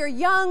 "Even though you're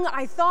young,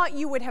 I thought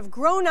you would have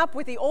grown up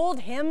with the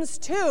old hymns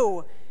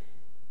too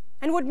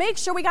and would make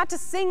sure we got to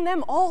sing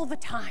them all the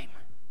time."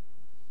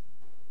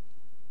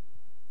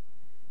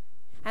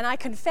 And I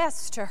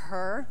confessed to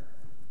her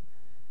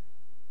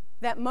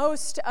that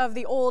most of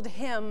the old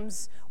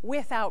hymns,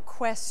 without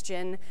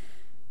question,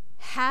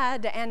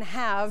 had and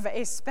have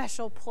a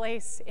special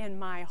place in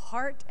my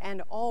heart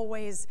and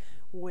always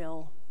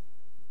will.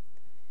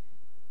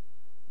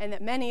 And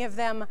that many of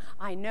them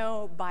I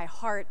know by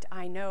heart,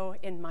 I know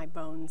in my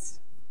bones.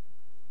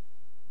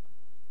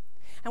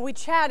 And we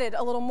chatted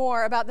a little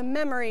more about the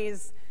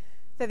memories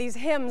that these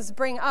hymns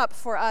bring up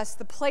for us,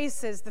 the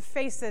places, the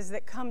faces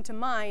that come to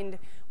mind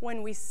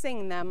when we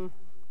sing them.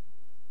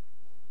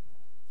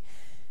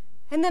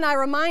 And then I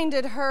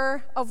reminded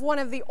her of one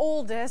of the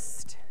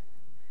oldest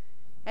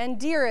and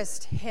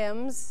dearest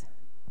hymns,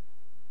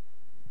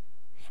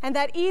 and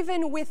that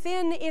even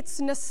within its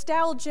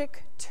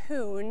nostalgic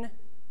tune,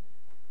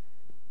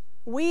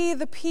 we,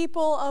 the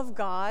people of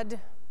God,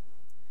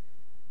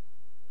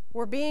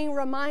 were being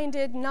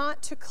reminded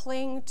not to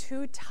cling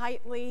too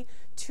tightly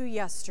to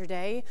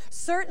yesterday.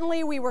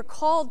 Certainly, we were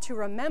called to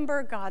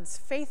remember God's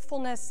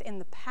faithfulness in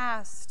the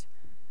past,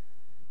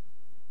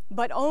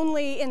 but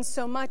only in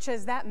so much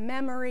as that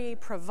memory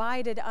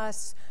provided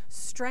us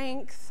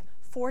strength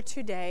for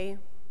today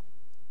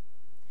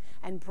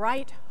and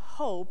bright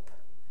hope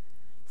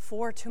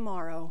for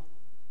tomorrow.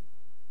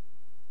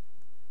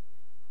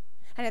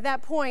 And at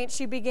that point,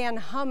 she began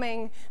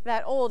humming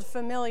that old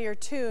familiar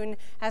tune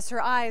as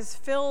her eyes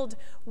filled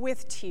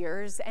with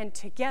tears, and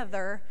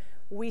together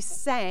we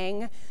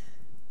sang,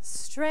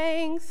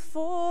 "Strength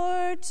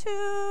for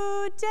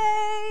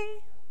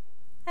today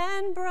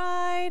and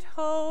bright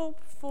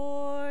hope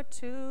for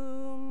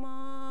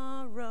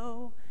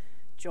tomorrow."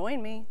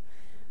 Join me.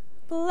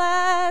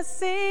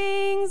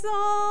 "Blessings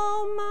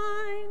all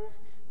mine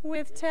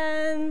with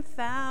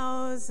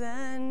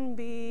 10,000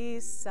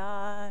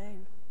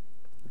 beside.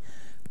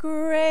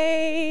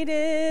 Great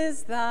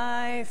is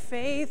thy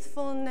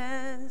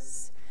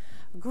faithfulness,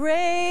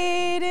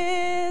 great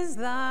is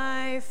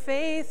thy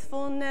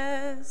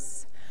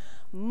faithfulness.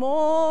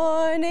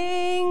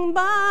 Morning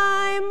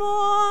by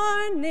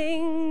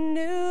morning,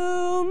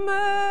 new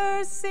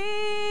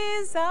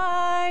mercies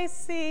I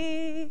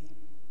see.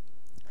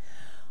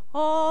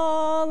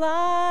 All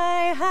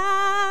I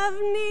have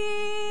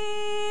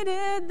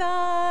needed,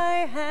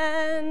 thy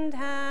hand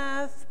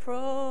hath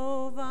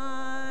provided.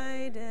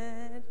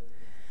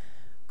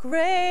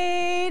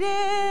 Great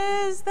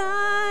is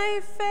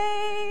thy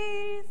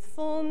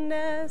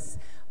faithfulness,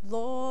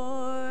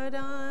 Lord,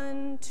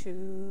 unto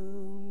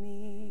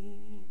me."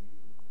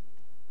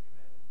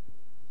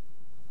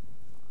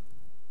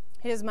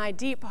 It is my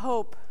deep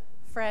hope,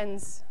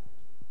 friends,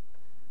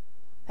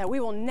 that we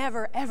will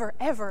never, ever,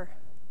 ever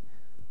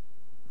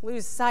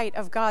lose sight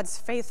of God's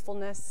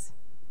faithfulness,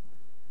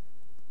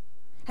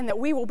 and that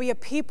we will be a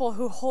people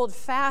who hold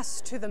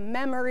fast to the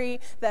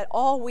memory that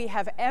all we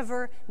have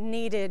ever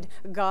needed,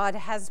 God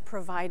has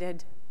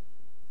provided.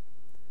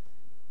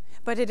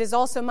 But it is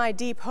also my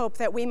deep hope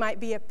that we might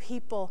be a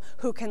people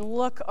who can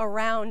look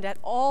around at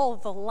all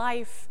the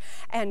life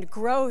and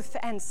growth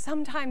and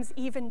sometimes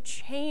even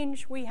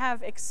change we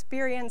have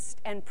experienced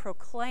and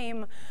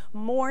proclaim,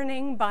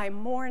 morning by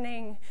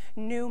morning,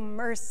 new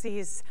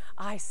mercies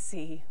I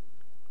see.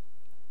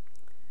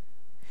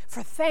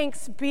 For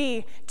thanks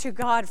be to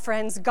God,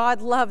 friends, God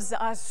loves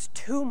us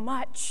too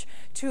much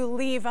to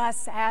leave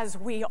us as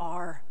we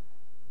are.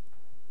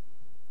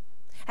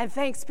 And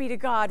thanks be to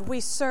God, we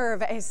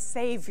serve a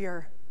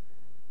Savior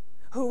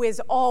who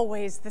is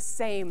always the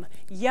same,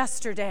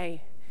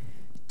 yesterday,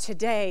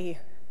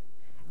 today,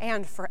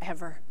 and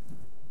forever.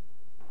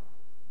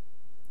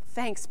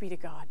 Thanks be to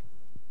God.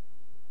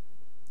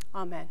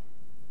 Amen.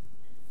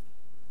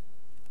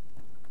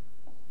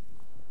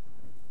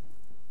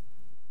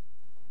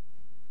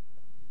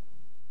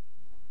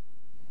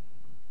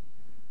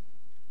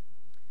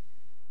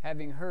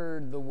 Having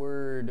heard the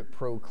word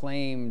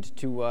proclaimed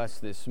to us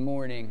this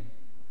morning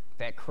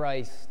that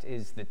Christ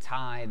is the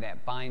tie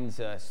that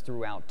binds us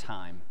throughout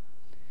time,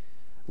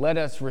 let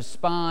us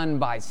respond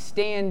by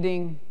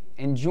standing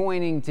and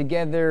joining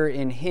together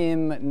in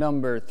hymn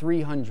number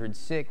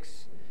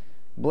 306,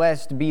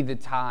 Blessed Be the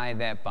Tie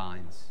That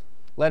Binds.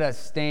 Let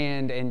us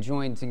stand and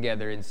join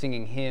together in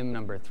singing hymn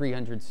number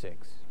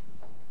 306.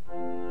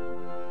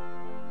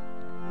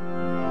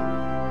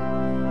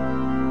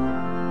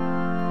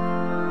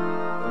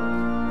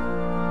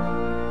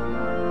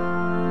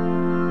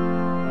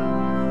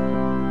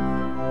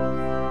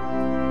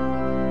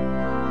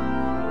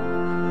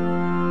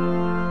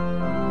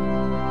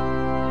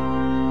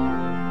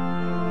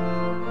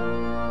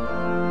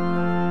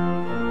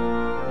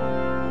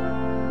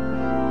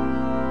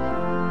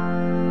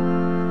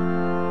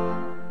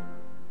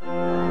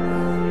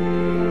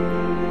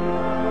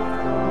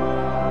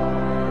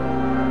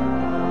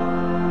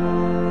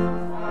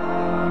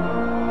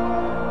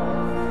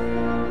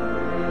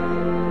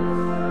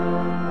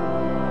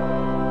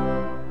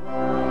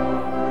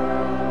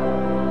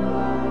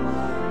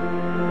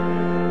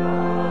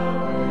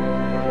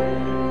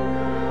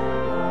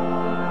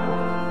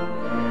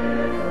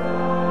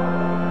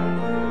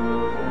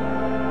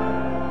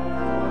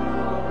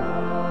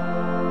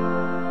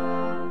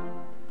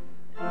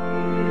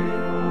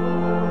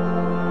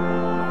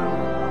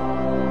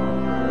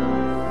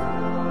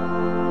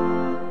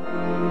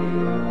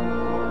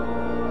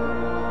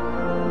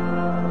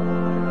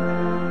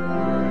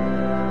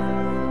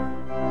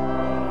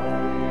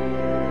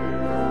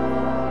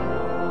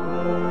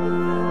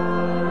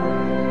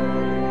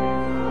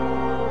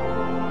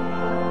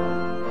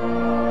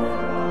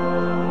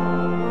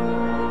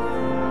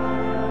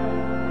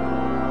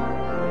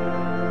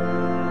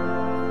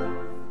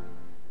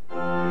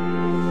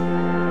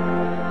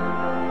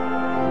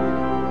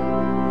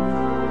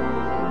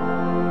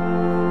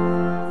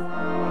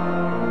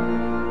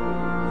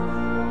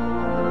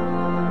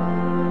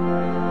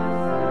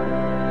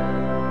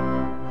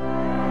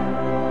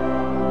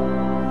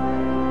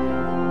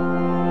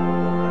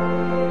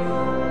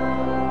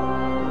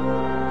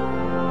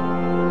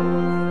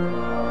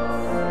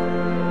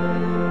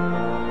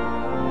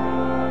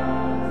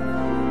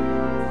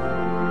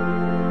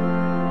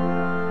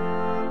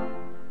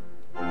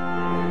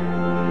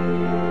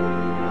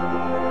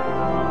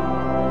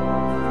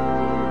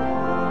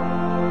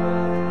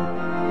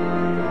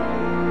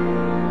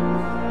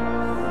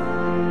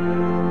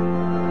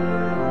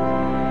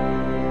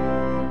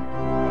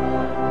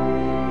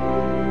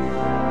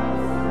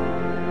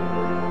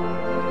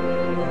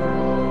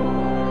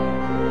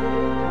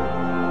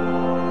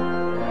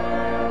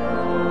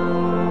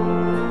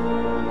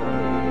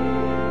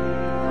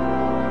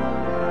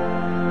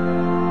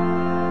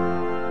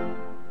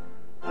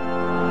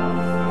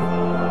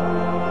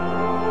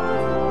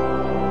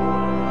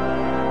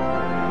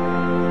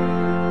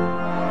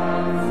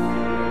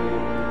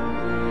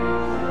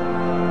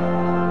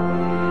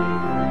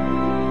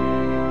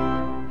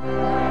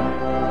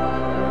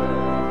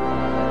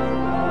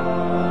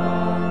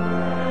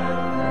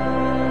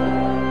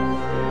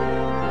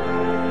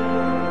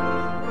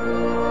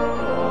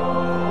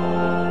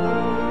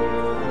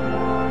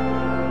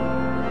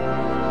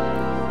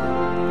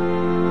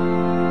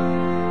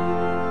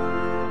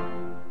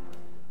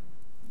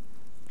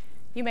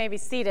 You may be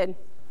seated.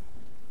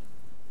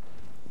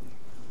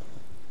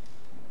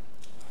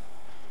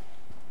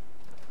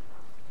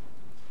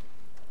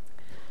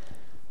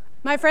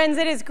 My friends,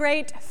 it is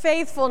great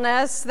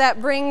faithfulness that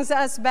brings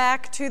us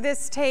back to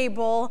this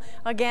table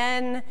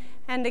again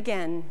and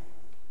again.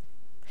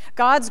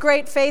 God's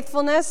great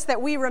faithfulness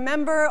that we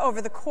remember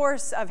over the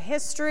course of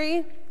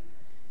history.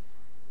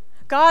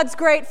 God's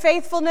great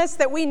faithfulness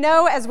that we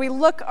know as we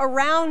look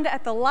around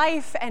at the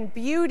life and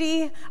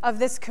beauty of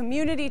this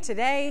community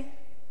today.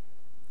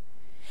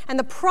 And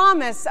the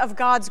promise of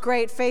God's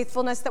great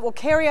faithfulness that will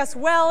carry us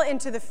well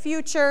into the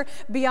future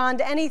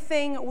beyond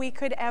anything we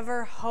could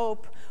ever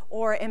hope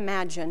or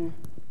imagine.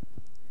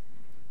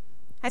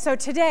 And so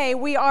today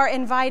we are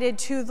invited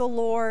to the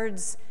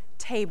Lord's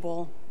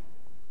table.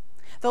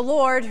 The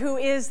Lord who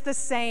is the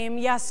same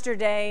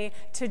yesterday,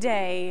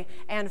 today,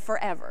 and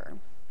forever.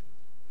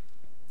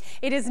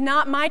 It is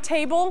not my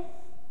table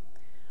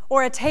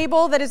or a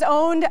table that is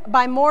owned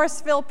by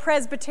Morrisville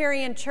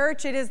Presbyterian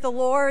Church. It is the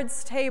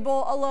Lord's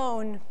table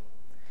alone.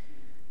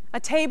 A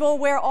table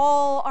where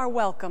all are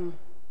welcome.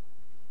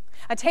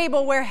 A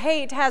table where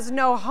hate has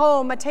no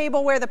home. A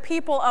table where the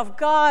people of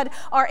God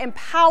are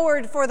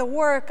empowered for the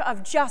work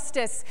of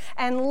justice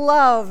and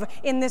love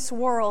in this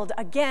world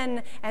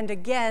again and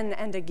again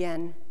and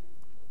again.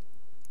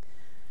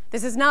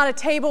 This is not a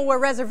table where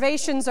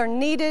reservations are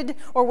needed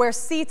or where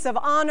seats of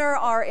honor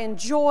are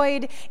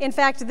enjoyed. In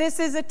fact, this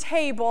is a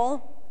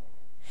table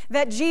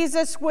that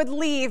Jesus would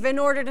leave in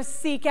order to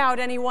seek out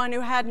anyone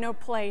who had no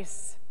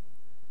place.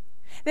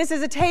 This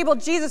is a table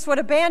Jesus would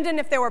abandon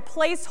if there were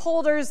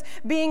placeholders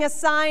being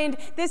assigned.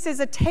 This is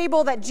a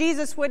table that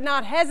Jesus would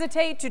not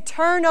hesitate to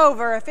turn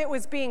over if it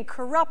was being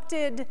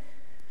corrupted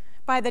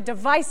by the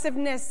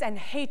divisiveness and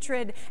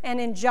hatred and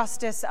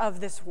injustice of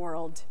this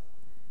world.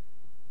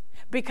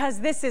 Because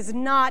this is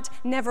not,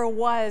 never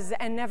was,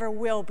 and never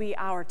will be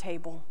our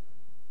table.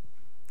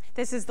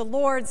 This is the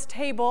Lord's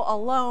table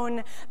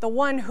alone, the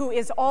one who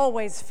is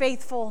always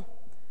faithful,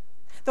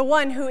 the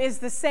one who is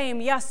the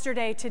same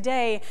yesterday,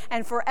 today,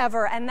 and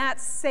forever. And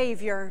that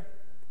Savior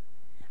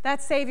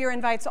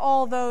invites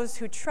all those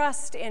who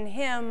trust in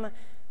him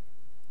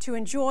to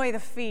enjoy the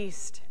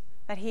feast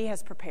that he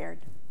has prepared.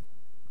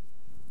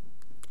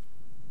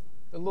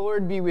 The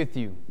Lord be with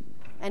you.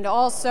 And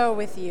also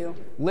with you.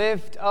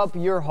 Lift up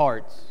your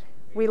hearts.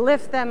 We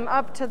lift them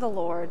up to the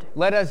Lord.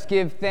 Let us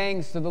give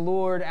thanks to the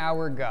Lord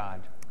our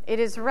God. It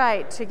is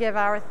right to give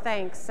our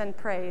thanks and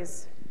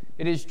praise.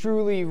 It is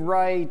truly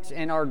right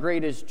and our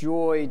greatest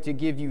joy to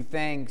give you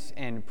thanks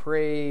and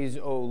praise,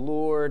 O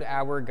Lord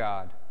our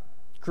God,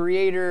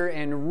 creator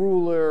and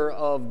ruler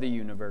of the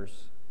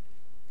universe.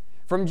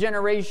 From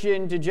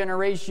generation to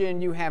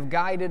generation you have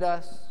guided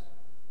us,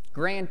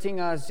 granting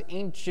us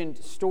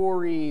ancient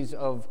stories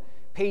of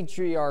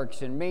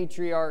patriarchs and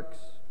matriarchs,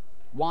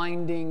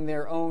 winding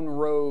their own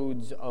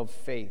roads of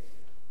faith.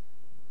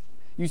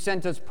 You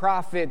sent us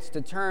prophets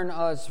to turn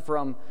us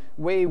from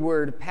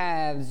wayward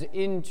paths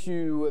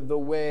into the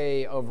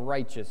way of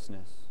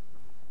righteousness.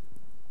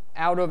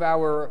 Out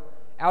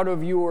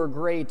of your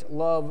great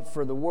love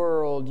for the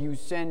world, you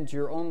sent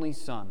your only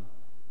Son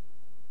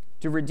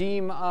to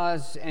redeem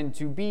us and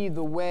to be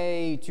the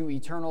way to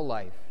eternal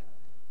life.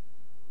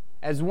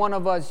 As one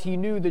of us, he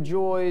knew the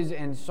joys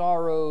and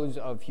sorrows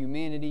of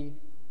humanity.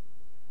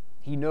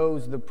 He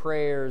knows the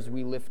prayers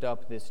we lift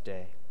up this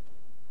day.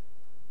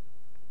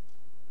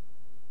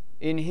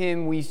 In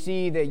him we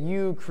see that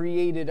you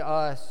created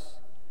us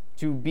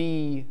to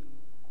be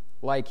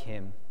like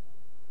him.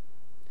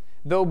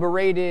 Though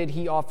berated,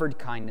 he offered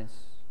kindness.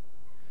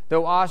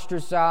 Though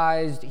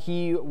ostracized,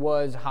 he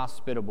was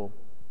hospitable.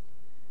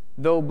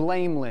 Though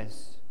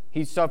blameless,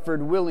 he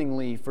suffered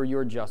willingly for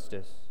your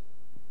justice.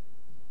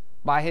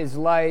 By his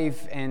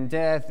life and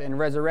death and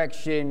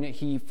resurrection,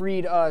 he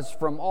freed us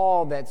from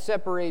all that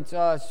separates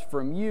us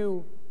from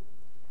you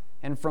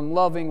and from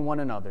loving one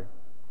another.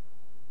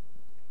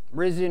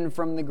 Risen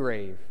from the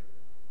grave,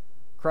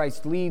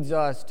 Christ leads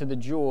us to the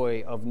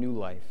joy of new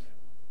life.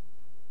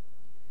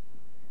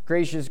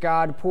 Gracious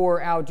God,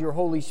 pour out your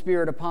Holy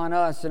Spirit upon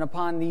us and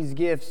upon these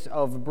gifts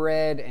of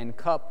bread and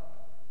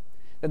cup,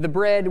 that the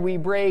bread we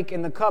break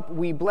and the cup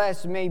we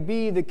bless may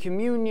be the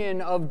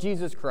communion of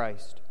Jesus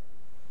Christ.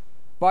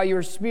 By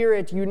your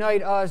Spirit,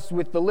 unite us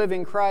with the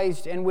living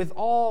Christ and with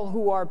all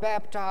who are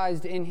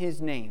baptized in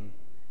his name,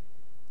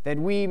 that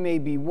we may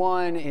be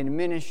one in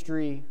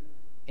ministry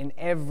in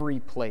every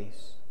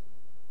place.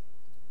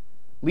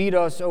 Lead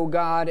us, O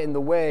God, in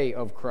the way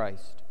of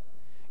Christ.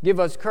 Give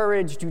us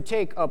courage to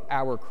take up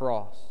our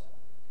cross.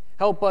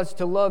 Help us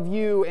to love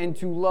you and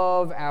to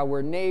love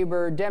our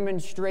neighbor,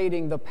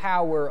 demonstrating the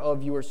power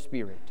of your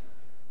Spirit.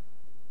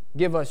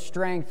 Give us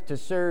strength to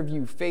serve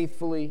you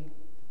faithfully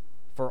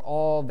for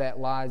all that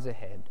lies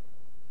ahead.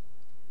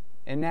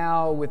 And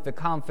now, with the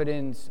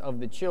confidence of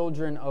the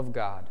children of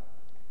God,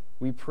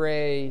 we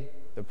pray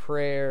the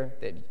prayer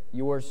that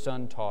your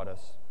Son taught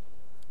us.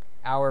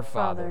 Our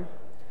Father,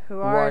 who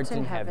art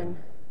in heaven,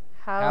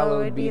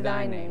 hallowed be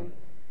thy name.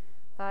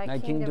 Thy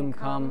kingdom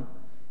come,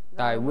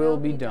 thy will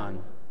be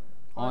done,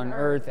 on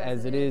earth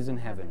as it is in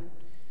heaven.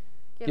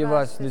 Give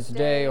us this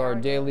day our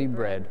daily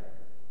bread,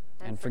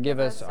 and forgive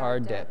us our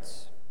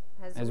debts,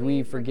 as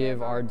we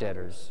forgive our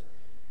debtors.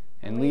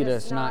 And lead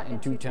us not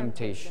into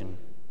temptation,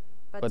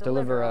 but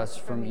deliver us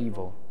from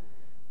evil.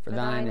 For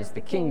thine is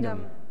the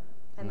kingdom,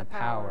 and the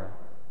power,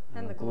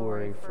 and the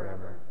glory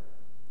forever.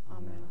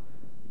 Amen.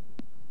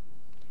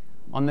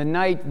 On the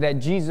night that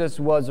Jesus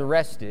was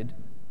arrested,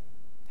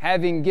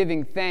 having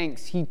given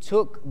thanks, he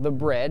took the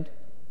bread,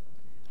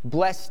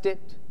 blessed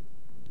it,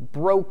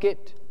 broke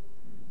it,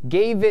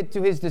 gave it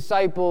to his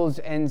disciples,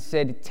 and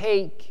said,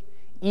 "Take,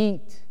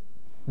 eat.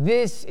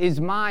 This is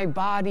my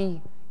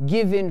body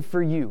given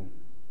for you.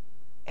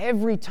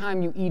 Every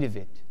time you eat of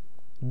it,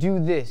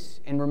 do this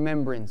in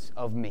remembrance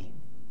of me."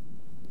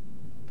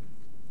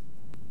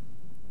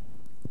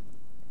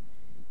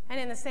 And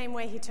in the same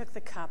way, he took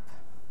the cup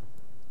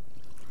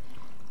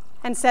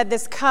and said,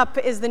 "This cup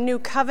is the new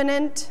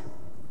covenant,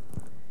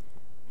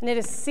 and it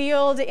is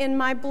sealed in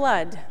my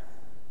blood,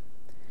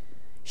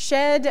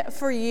 shed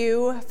for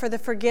you for the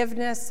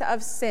forgiveness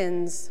of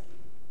sins.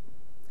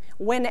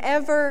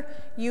 Whenever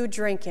you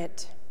drink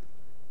it,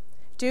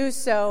 do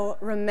so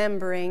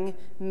remembering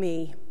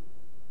me."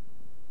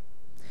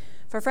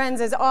 For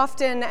friends, as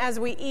often as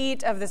we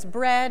eat of this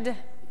bread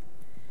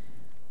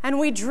and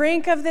we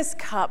drink of this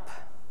cup,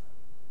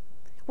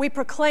 we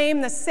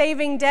proclaim the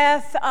saving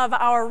death of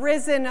our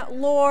risen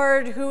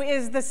Lord, who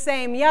is the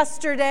same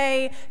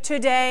yesterday,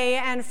 today,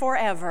 and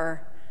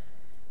forever,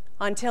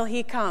 until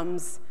he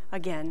comes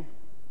again.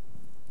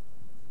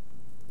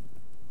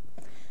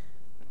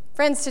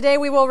 Friends, today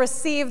we will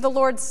receive the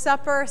Lord's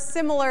Supper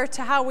similar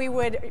to how we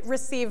would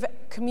receive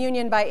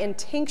communion by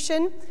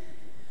intinction.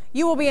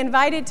 You will be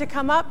invited to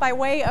come up by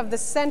way of the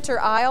center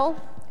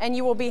aisle, and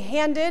you will be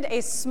handed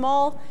a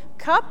small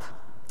cup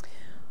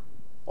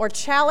or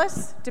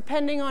chalice,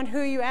 depending on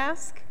who you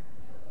ask.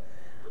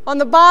 On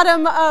the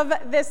bottom of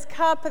this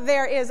cup,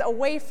 there is a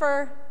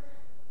wafer,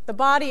 the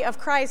body of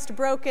Christ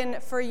broken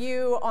for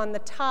you. On the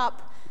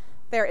top,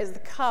 there is the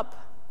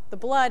cup, the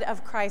blood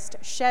of Christ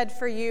shed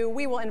for you.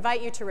 We will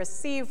invite you to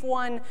receive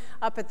one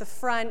up at the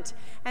front,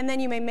 and then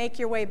you may make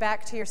your way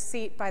back to your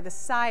seat by the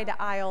side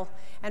aisle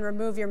and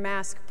remove your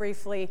mask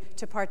briefly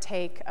to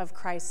partake of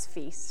Christ's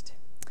feast.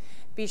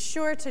 Be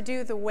sure to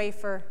do the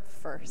wafer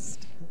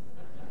first.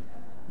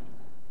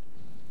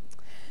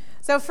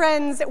 So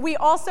friends, we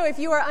also, if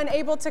you are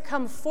unable to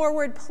come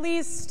forward,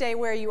 please stay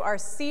where you are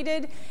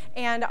seated,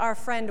 and our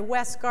friend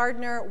Wes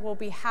Gardner will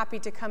be happy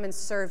to come and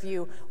serve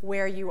you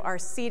where you are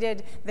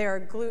seated. There are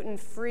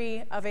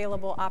gluten-free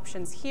available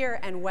options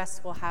here, and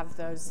Wes will have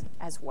those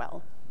as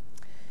well.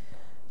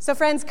 So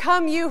friends,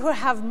 come you who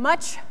have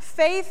much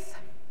faith,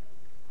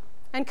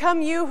 and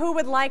come you who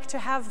would like to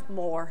have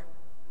more.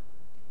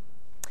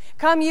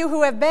 Come you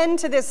who have been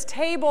to this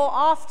table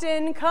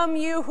often. Come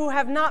you who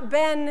have not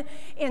been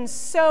in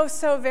so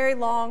very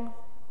long.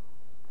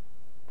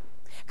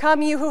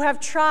 Come you who have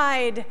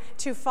tried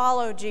to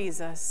follow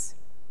Jesus.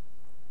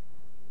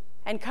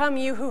 And come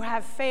you who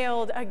have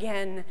failed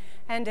again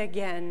and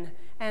again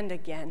and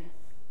again.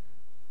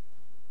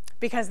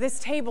 Because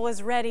this table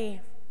is ready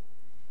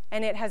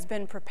and it has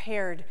been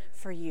prepared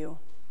for you.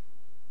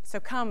 So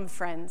come,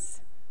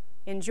 friends,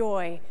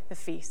 enjoy the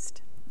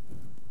feast.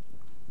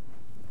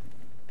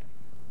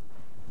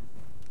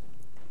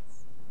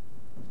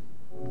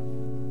 Thank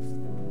you.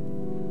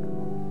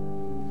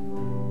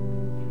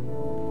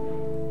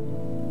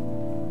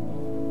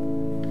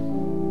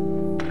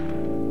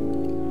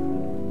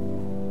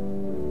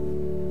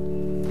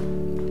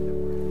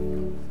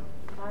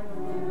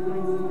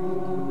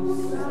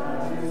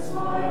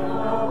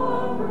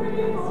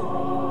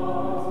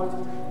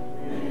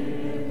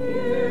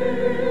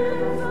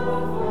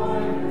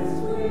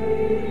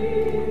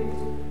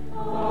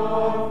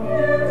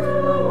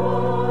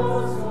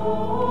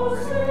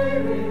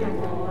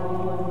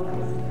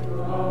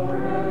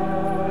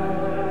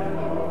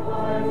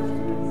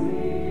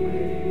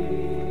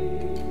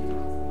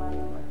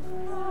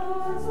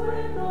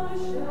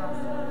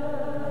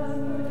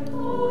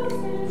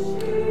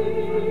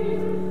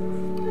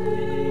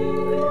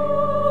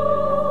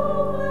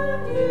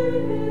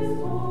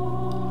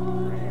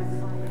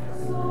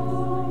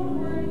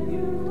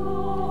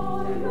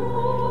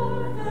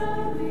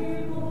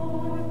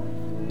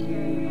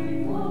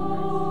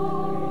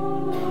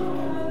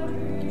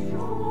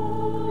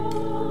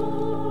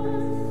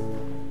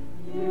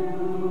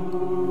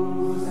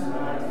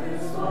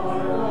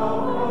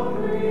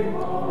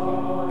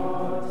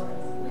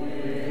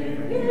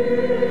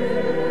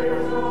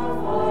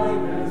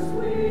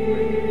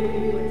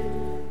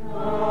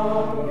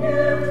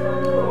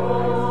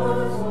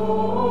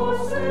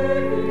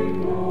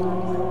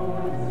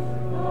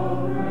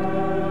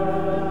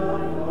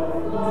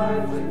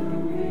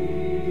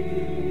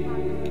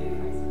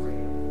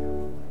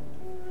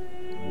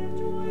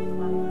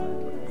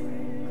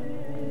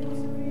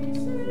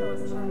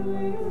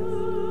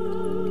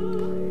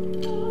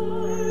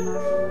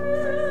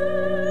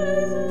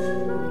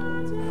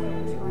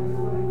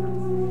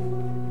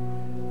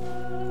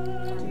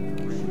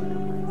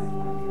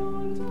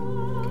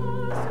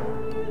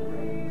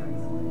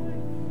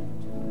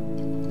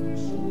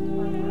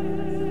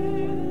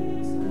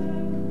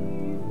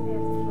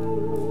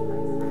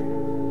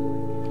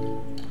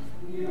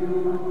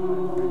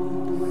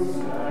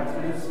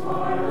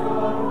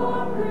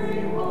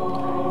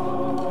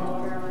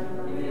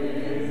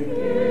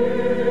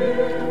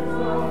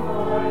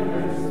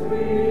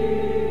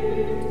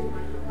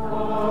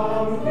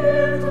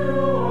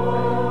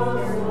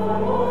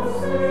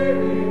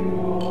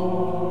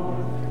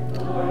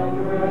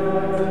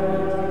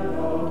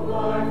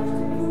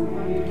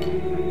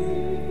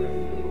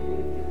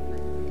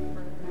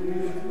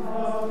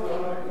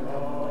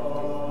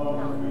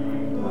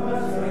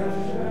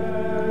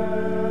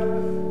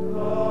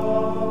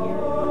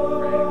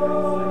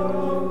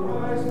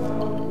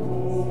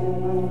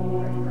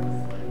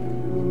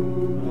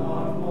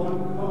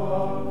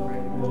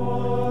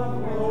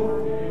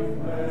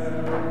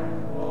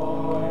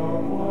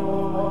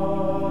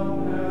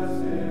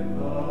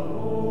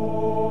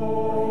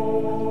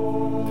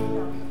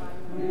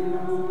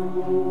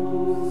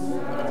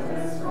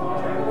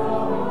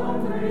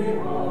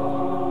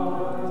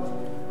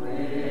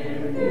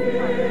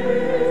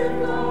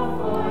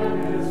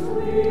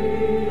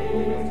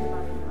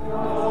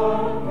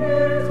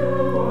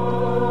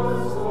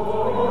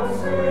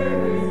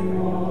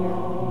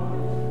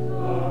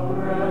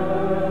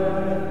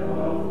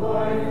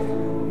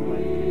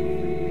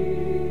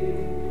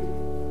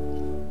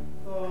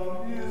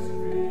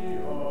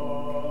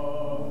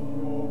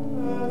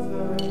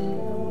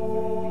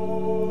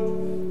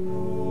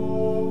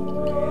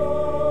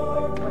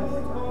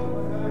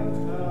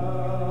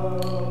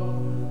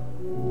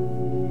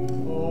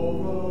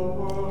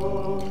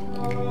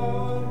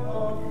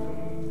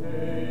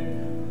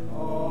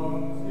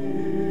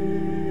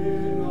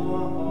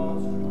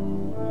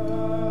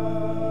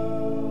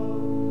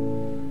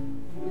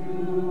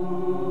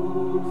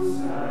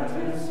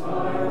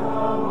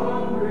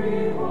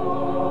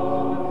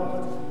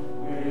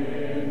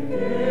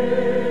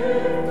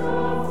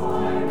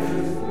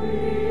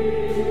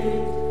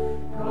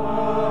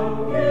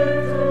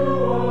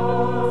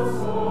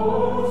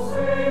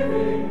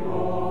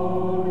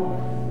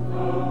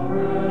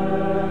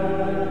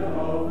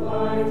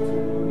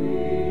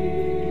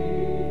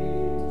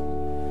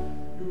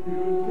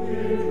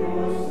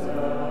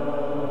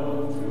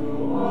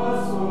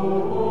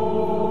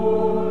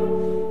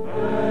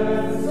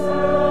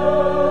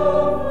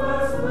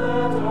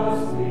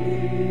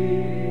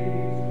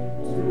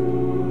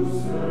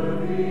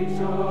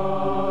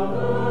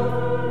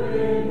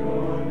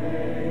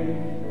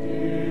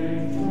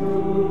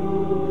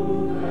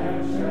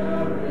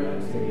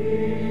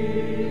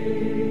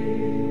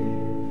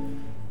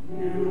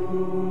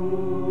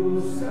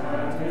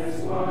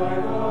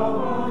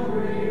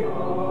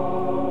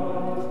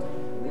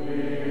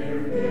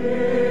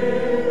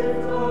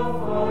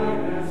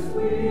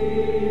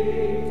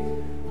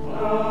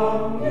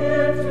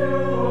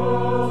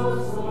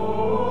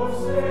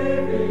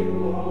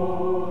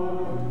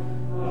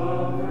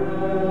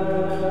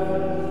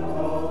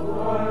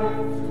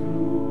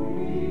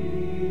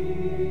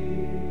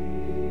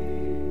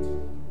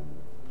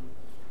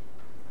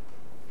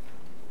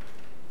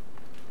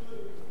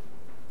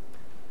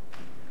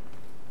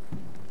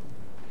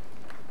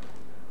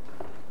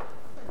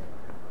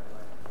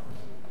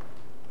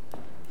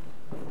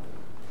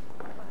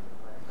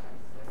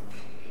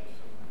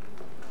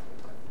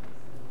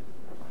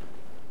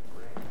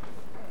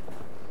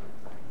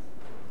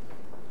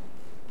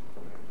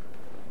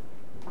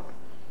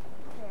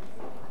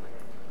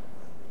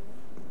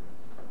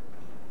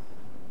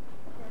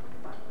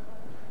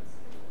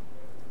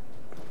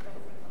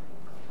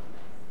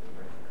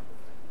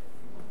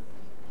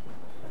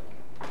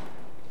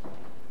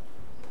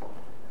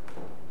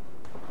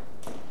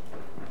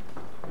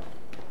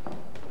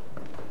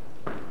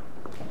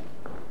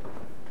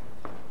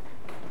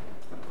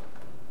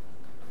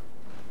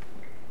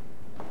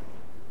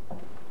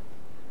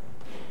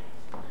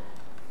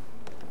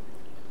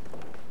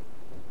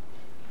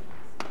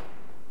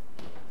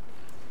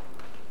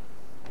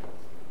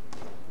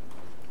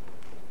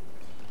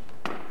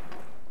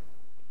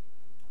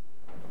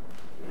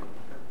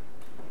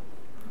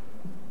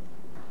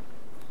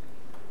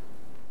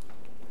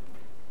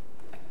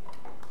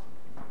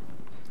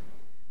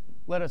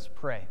 Let us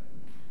pray.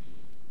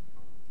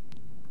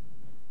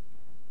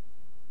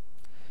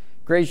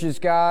 Gracious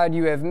God,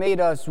 you have made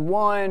us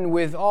one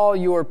with all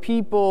your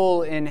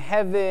people in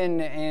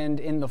heaven and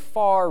in the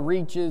far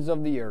reaches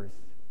of the earth.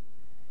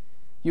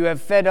 You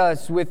have fed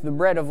us with the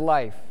bread of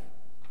life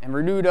and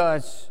renewed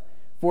us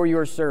for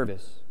your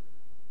service.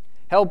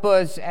 Help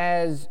us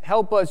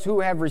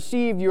who have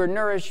received your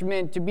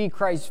nourishment to be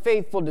Christ's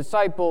faithful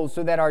disciples,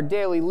 so that our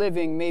daily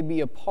living may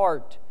be a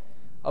part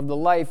of the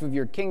life of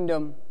your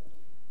kingdom,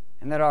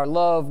 and that our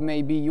love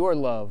may be your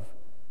love,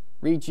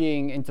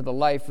 reaching into the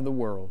life of the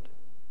world.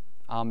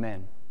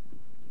 Amen.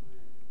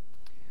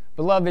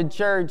 Beloved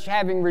church,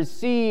 having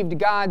received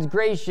God's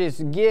gracious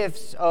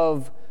gifts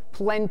of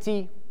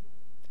plenty,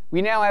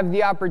 we now have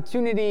the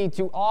opportunity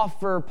to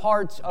offer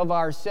parts of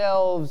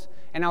ourselves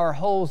and our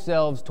whole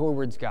selves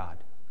towards God.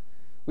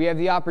 We have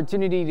the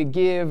opportunity to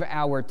give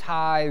our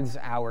tithes,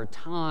 our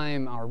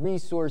time, our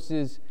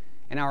resources,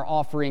 and our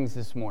offerings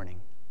this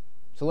morning.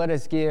 So let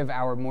us give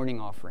our morning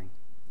offering.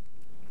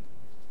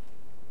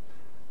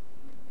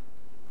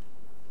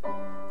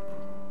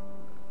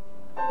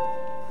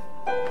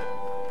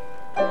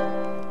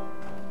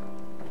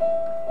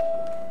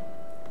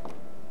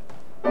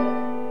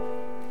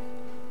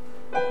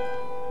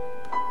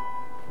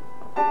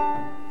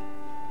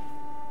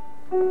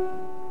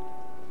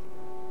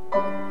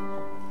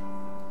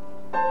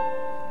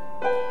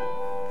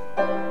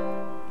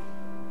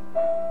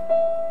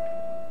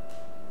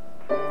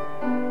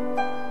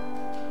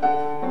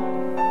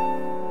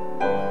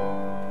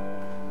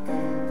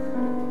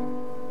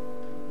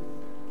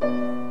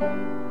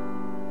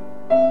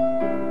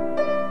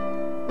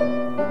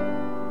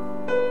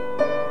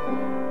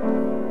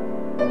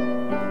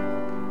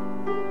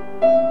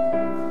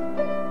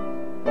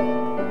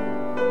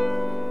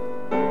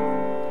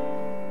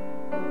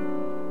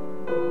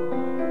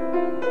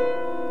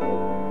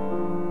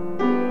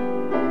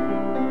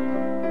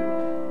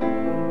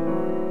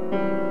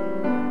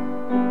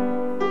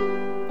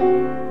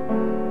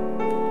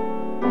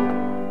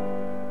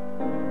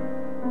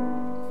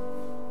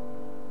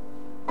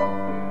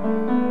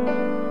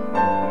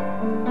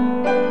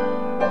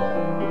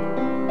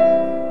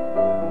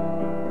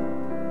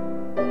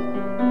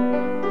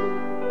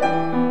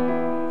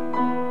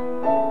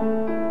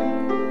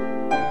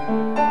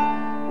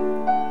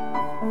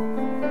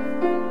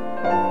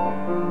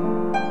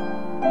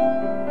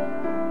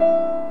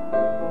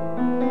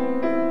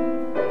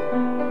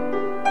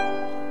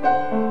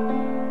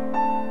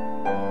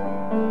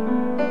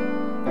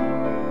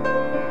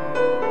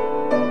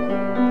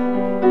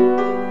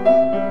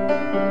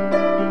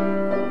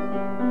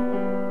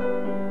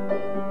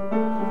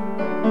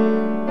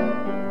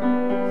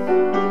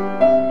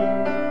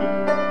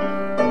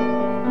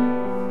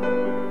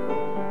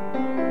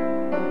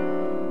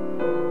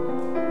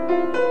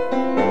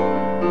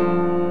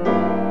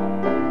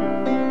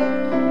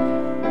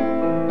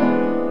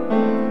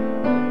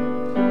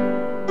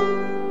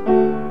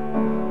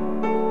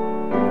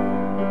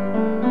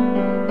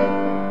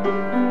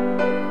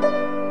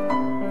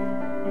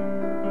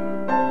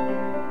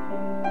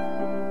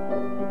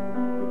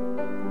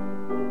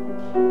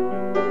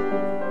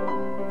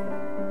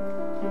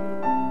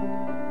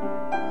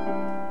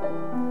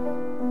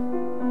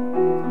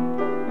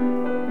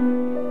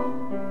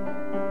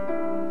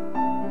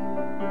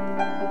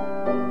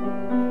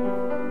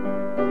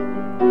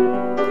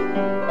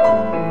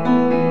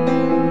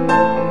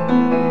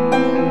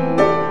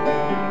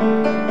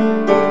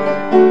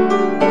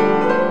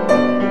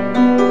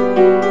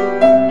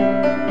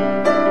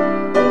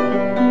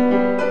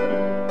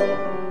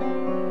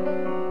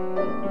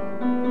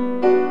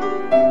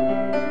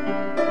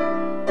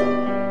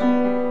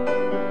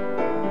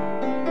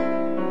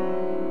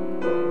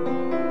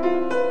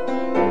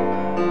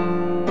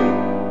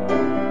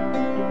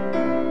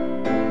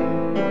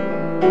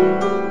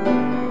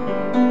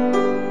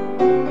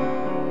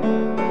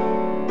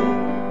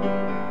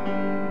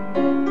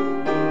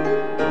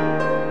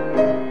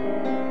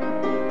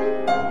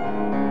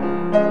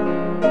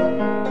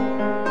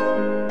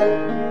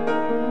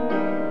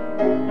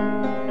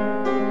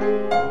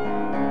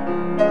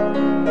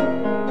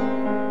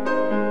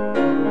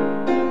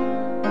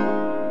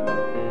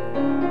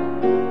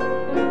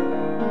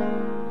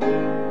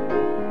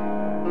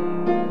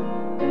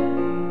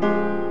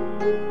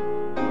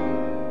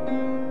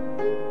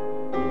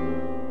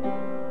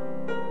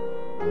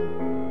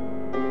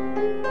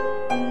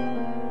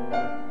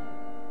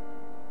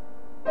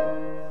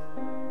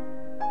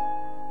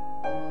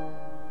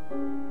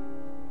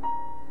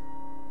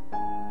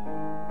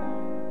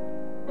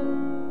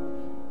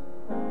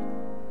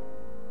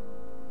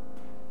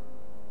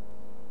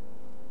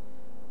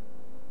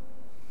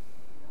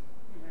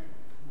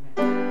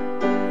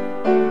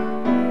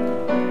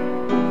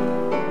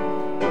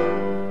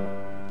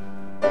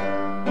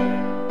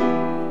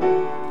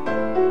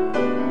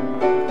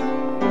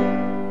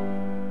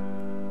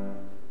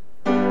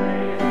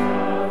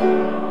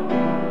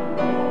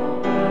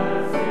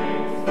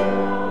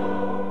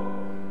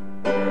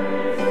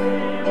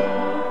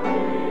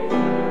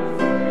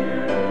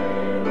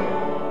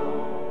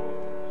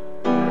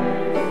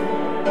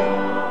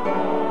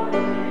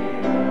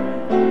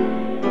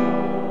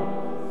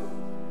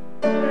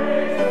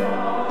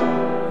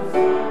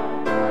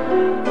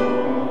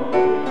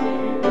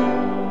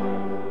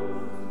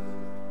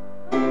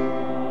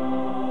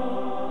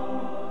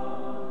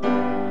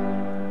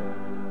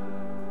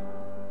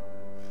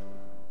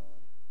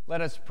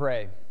 Let us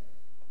pray.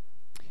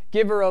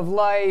 Giver of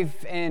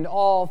life and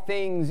all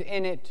things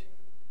in it,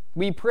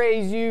 we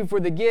praise you for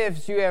the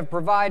gifts you have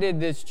provided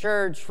this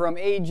church from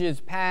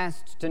ages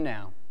past to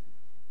now.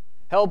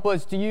 Help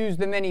us to use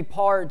the many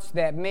parts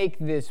that make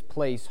this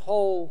place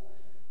whole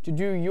to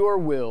do your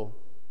will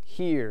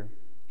here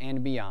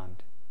and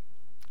beyond.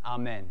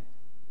 Amen.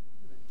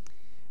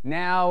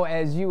 Now,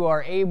 as you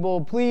are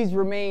able, please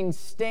remain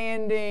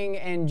standing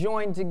and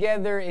join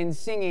together in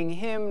singing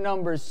hymn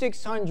number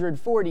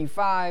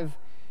 645,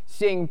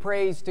 Sing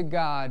Praise to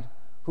God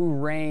who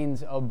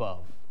reigns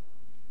above.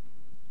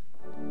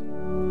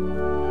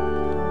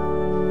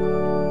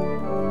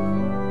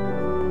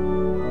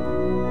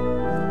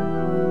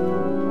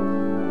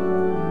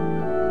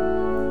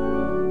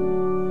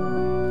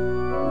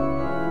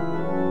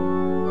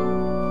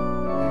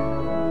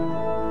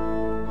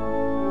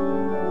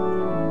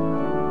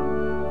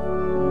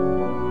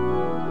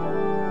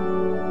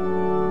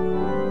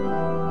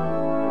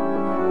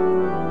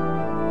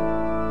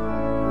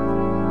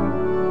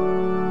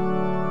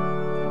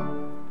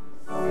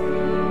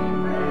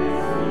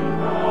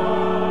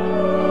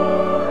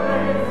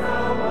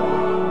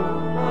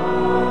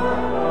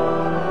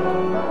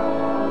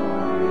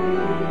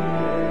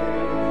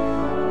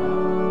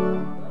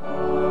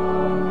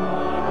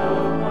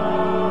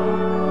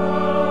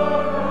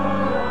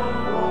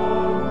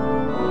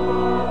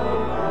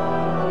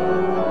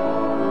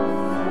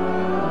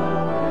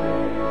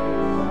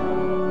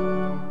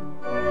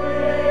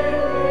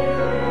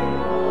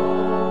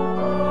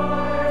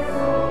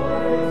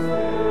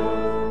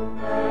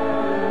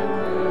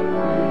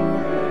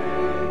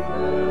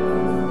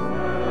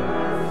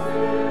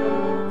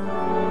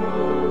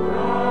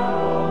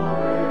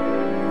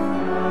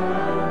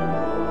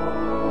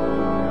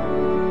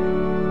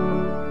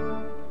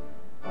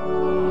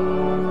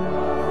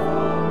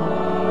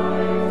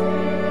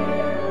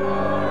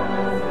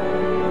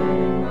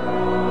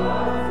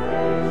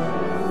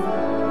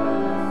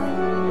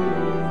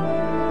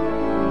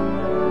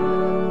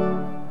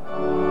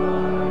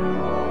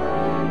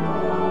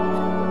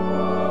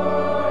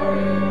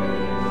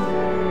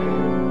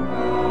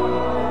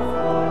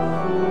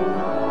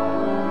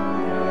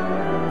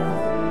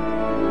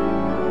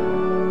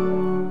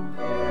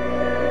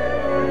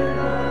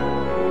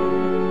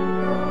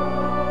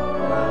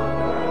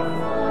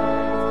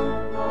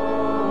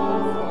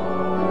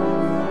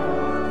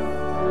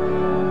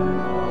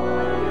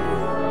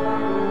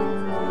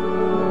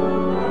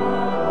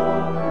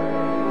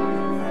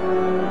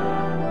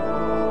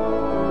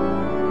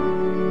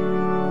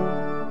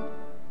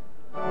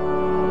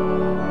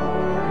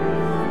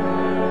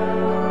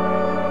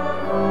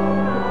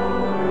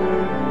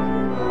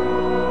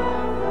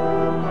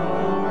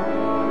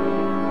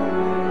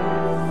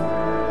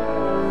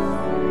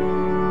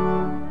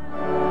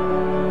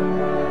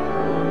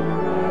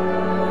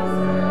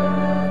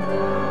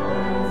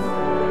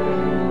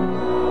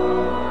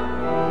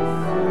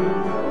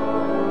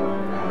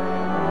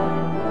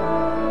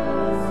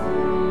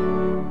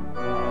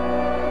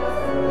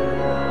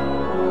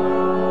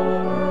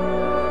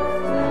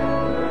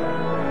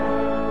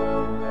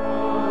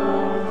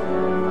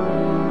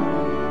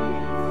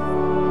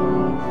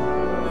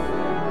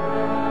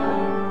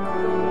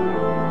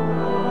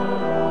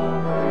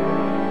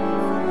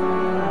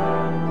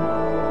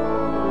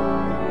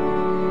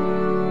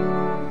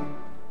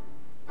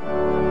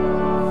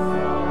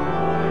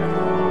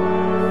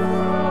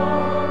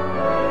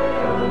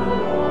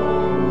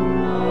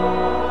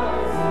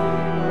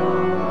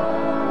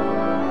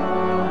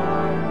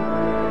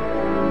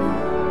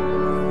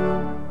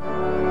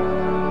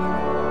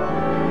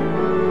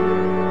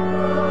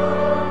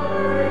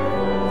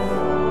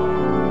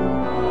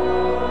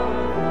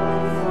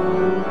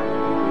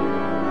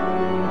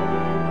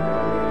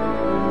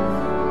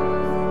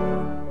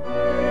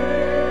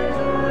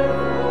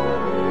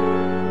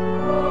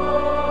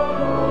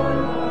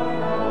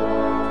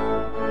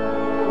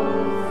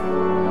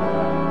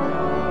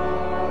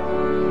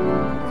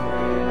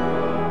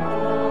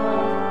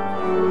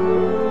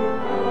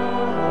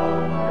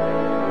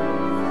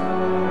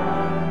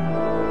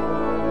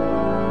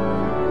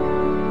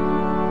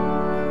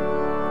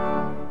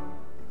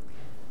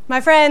 My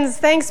friends,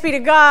 thanks be to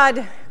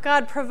God.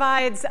 God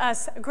provides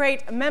us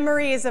great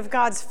memories of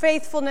God's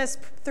faithfulness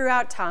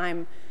throughout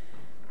time.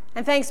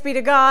 And thanks be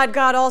to God,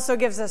 God also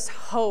gives us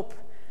hope.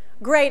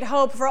 Great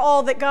hope for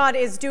all that God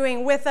is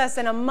doing with us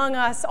and among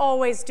us,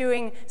 always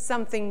doing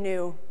something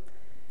new.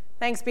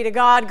 Thanks be to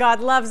God, God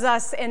loves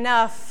us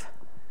enough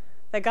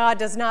that God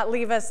does not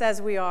leave us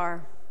as we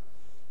are.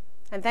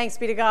 And thanks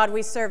be to God,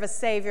 we serve a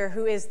Savior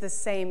who is the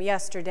same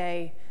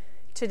yesterday,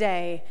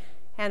 today,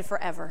 and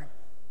forever.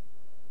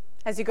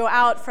 As you go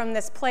out from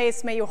this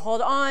place, may you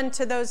hold on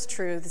to those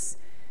truths.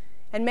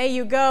 And may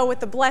you go with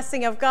the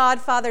blessing of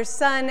God, Father,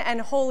 Son,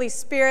 and Holy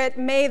Spirit.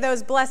 May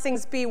those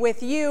blessings be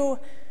with you,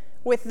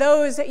 with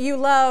those you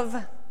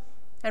love,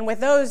 and with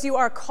those you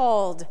are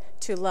called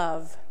to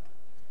love,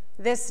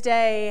 this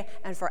day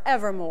and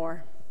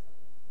forevermore.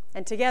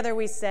 And together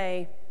we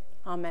say,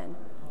 Amen.